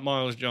said about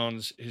Miles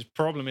Johns, his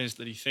problem is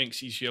that he thinks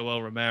he's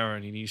Yoel Romero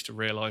and he needs to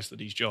realize that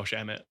he's Josh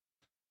Emmett.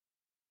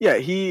 Yeah,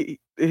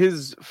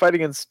 his fight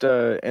against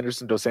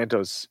Anderson Dos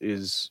Santos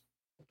is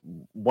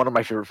one of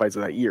my favorite fights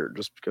of that year,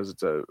 just because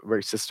it's a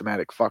very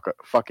systematic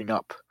fucking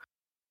up.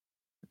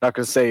 Not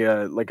gonna say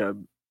like a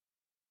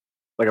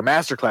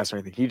masterclass or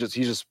anything. He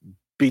just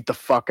beat the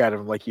fuck out of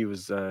him like he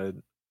was a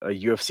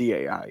UFC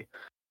AI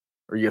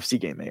or UFC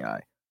game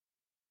AI.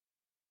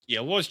 Yeah,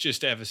 it was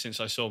just ever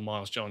since I saw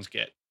Miles Johns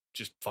get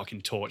just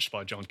fucking torched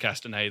by John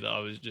Castaneda, I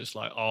was just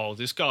like, oh,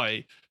 this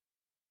guy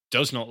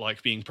does not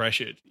like being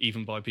pressured,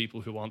 even by people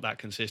who aren't that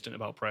consistent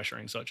about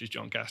pressuring, such as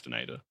John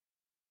Castaneda.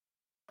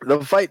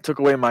 The fight took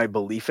away my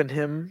belief in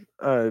him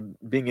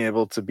being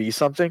able to be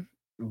something,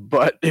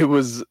 but it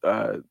was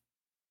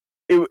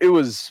it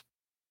was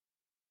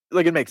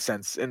like, it makes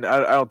sense, and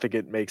I don't think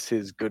it makes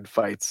his good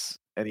fights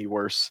any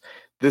worse.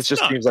 This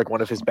just seems like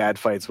one of his bad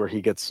fights where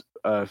he gets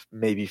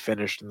maybe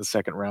finished in the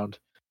second round.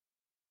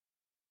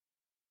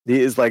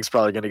 His leg's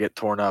probably going to get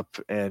torn up,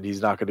 and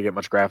he's not going to get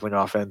much grappling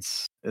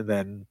offense, and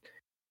then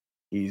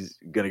he's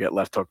going to get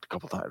left hooked a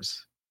couple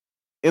times.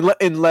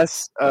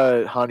 Unless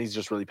Hani's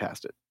just really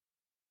past it.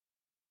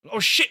 Oh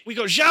shit, we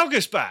got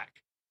Jalgas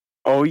back!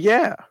 Oh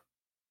yeah.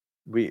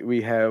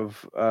 We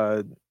have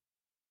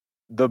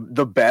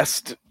the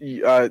best,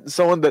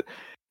 someone that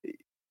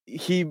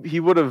he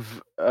would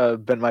have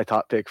been my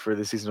top pick for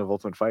the season of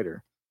Ultimate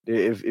Fighter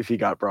if he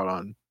got brought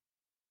on.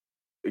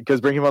 Because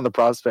bring him on the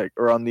prospect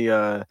or on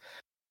the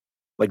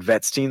like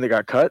vets team that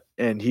got cut,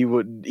 and he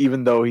would,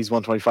 even though he's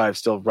 125,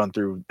 still run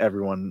through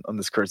everyone on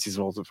this current season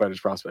of Ultimate Fighter's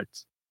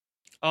prospects.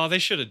 Oh, they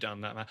should have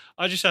done that, man.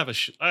 I just have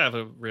I have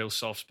a real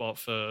soft spot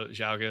for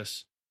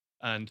Jalgas,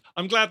 and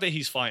I'm glad that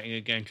he's fighting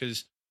again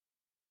because,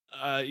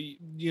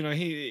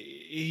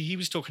 he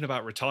was talking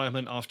about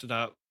retirement after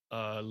that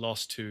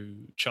loss to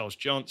Charles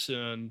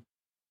Johnson,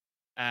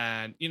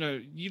 and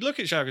you look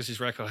at Jalgas'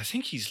 record. I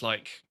think he's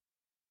like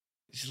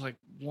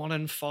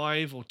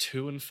 1-5 or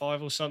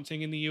 2-5 or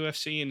something in the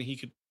UFC, and he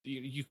could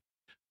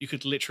you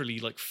could literally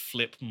like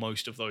flip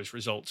most of those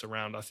results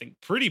around. I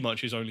think pretty much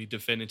his only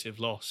definitive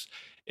loss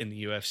in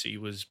the UFC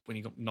was when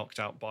he got knocked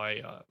out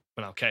by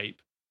Beniel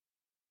Cape.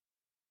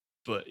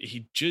 But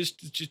he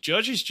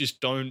judges just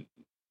don't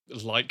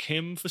like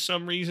him for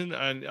some reason,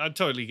 and I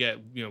totally get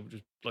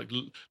just like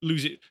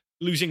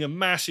losing a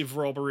massive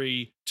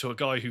robbery to a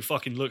guy who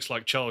fucking looks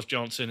like Charles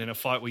Johnson in a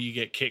fight where you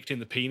get kicked in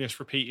the penis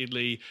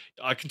repeatedly.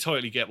 I can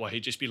totally get why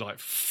he'd just be like,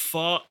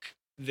 fuck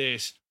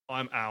this,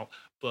 I'm out.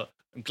 But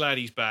I'm glad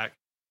he's back.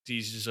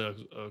 He's a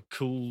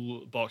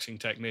cool boxing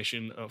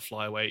technician at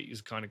flyweight. He's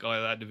the kind of guy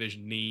that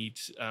division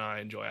needs. I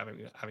enjoy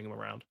having him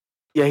around.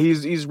 Yeah,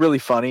 he's really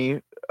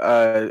funny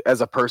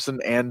as a person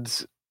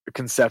and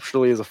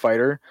conceptually as a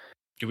fighter.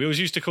 We always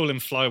used to call him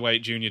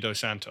Flyweight Junior Dos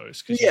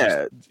Santos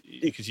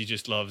because he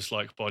just loves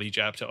like body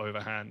jab to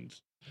overhand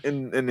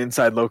and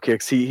inside low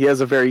kicks. He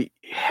has a very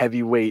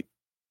heavyweight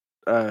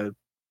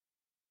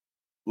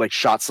like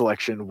shot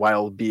selection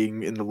while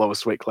being in the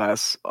lowest weight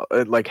class,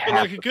 like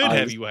a good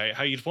heavyweight.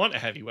 How you'd want a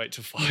heavyweight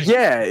to fight.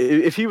 Yeah,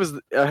 if he was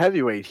a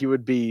heavyweight, he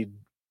would be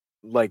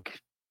like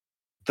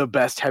the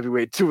best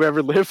heavyweight to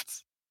ever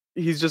lift.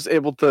 He's just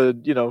able to,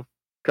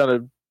 kind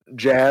of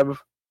jab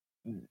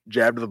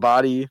to the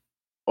body,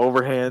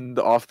 overhand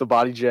off the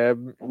body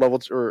jab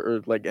level,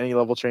 or like any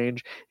level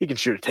change. He can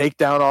shoot a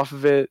takedown off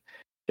of it.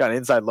 Got an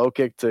inside low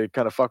kick to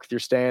kind of fuck with your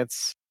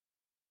stance.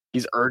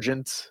 He's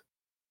urgent.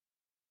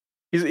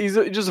 He's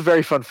just a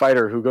very fun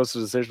fighter who goes to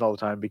decision all the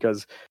time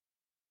because,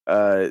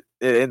 and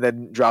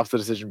then drops the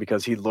decision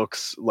because he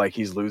looks like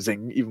he's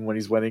losing even when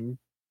he's winning.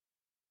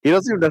 He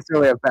doesn't even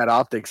necessarily have bad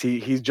optics.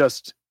 He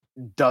just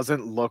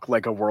doesn't look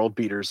like a world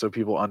beater, so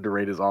people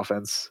underrate his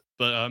offense.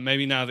 But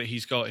maybe now that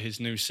he's got his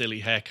new silly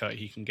haircut,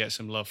 he can get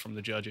some love from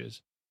the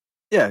judges.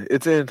 Yeah,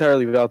 it's an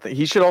entirely valid thing.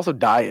 He should also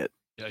dye it.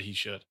 Yeah, he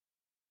should.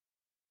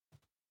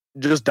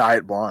 Just dye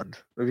it blonde.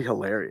 That'd be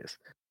hilarious.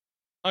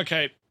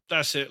 Okay,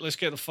 that's it. Let's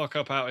get the fuck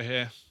up out of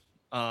here.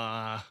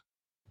 As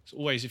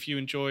always, if you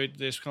enjoyed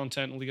this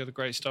content, all the other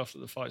great stuff that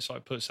the Fight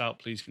Site puts out,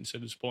 please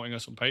consider supporting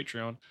us on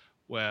Patreon,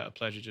 where a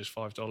pledge of just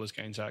 $5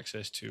 gains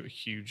access to a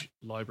huge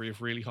library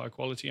of really high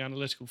quality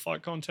analytical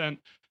fight content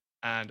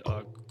and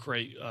a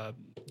great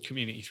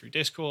community through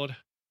Discord.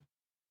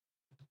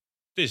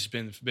 This has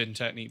been the Forbidden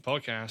Technique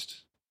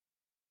podcast.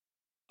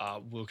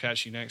 We'll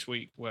catch you next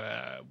week,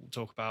 where we'll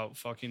talk about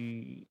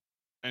fucking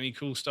any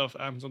cool stuff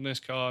that happens on this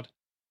card.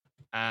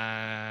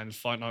 And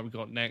fight night we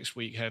got next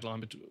week,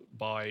 headlined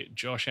by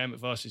Josh Emmett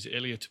versus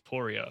Ilya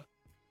Topuria.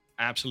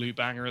 Absolute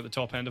banger at the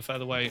top end of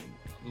featherweight.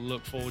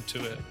 Look forward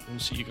to it. We'll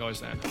see you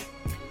guys then.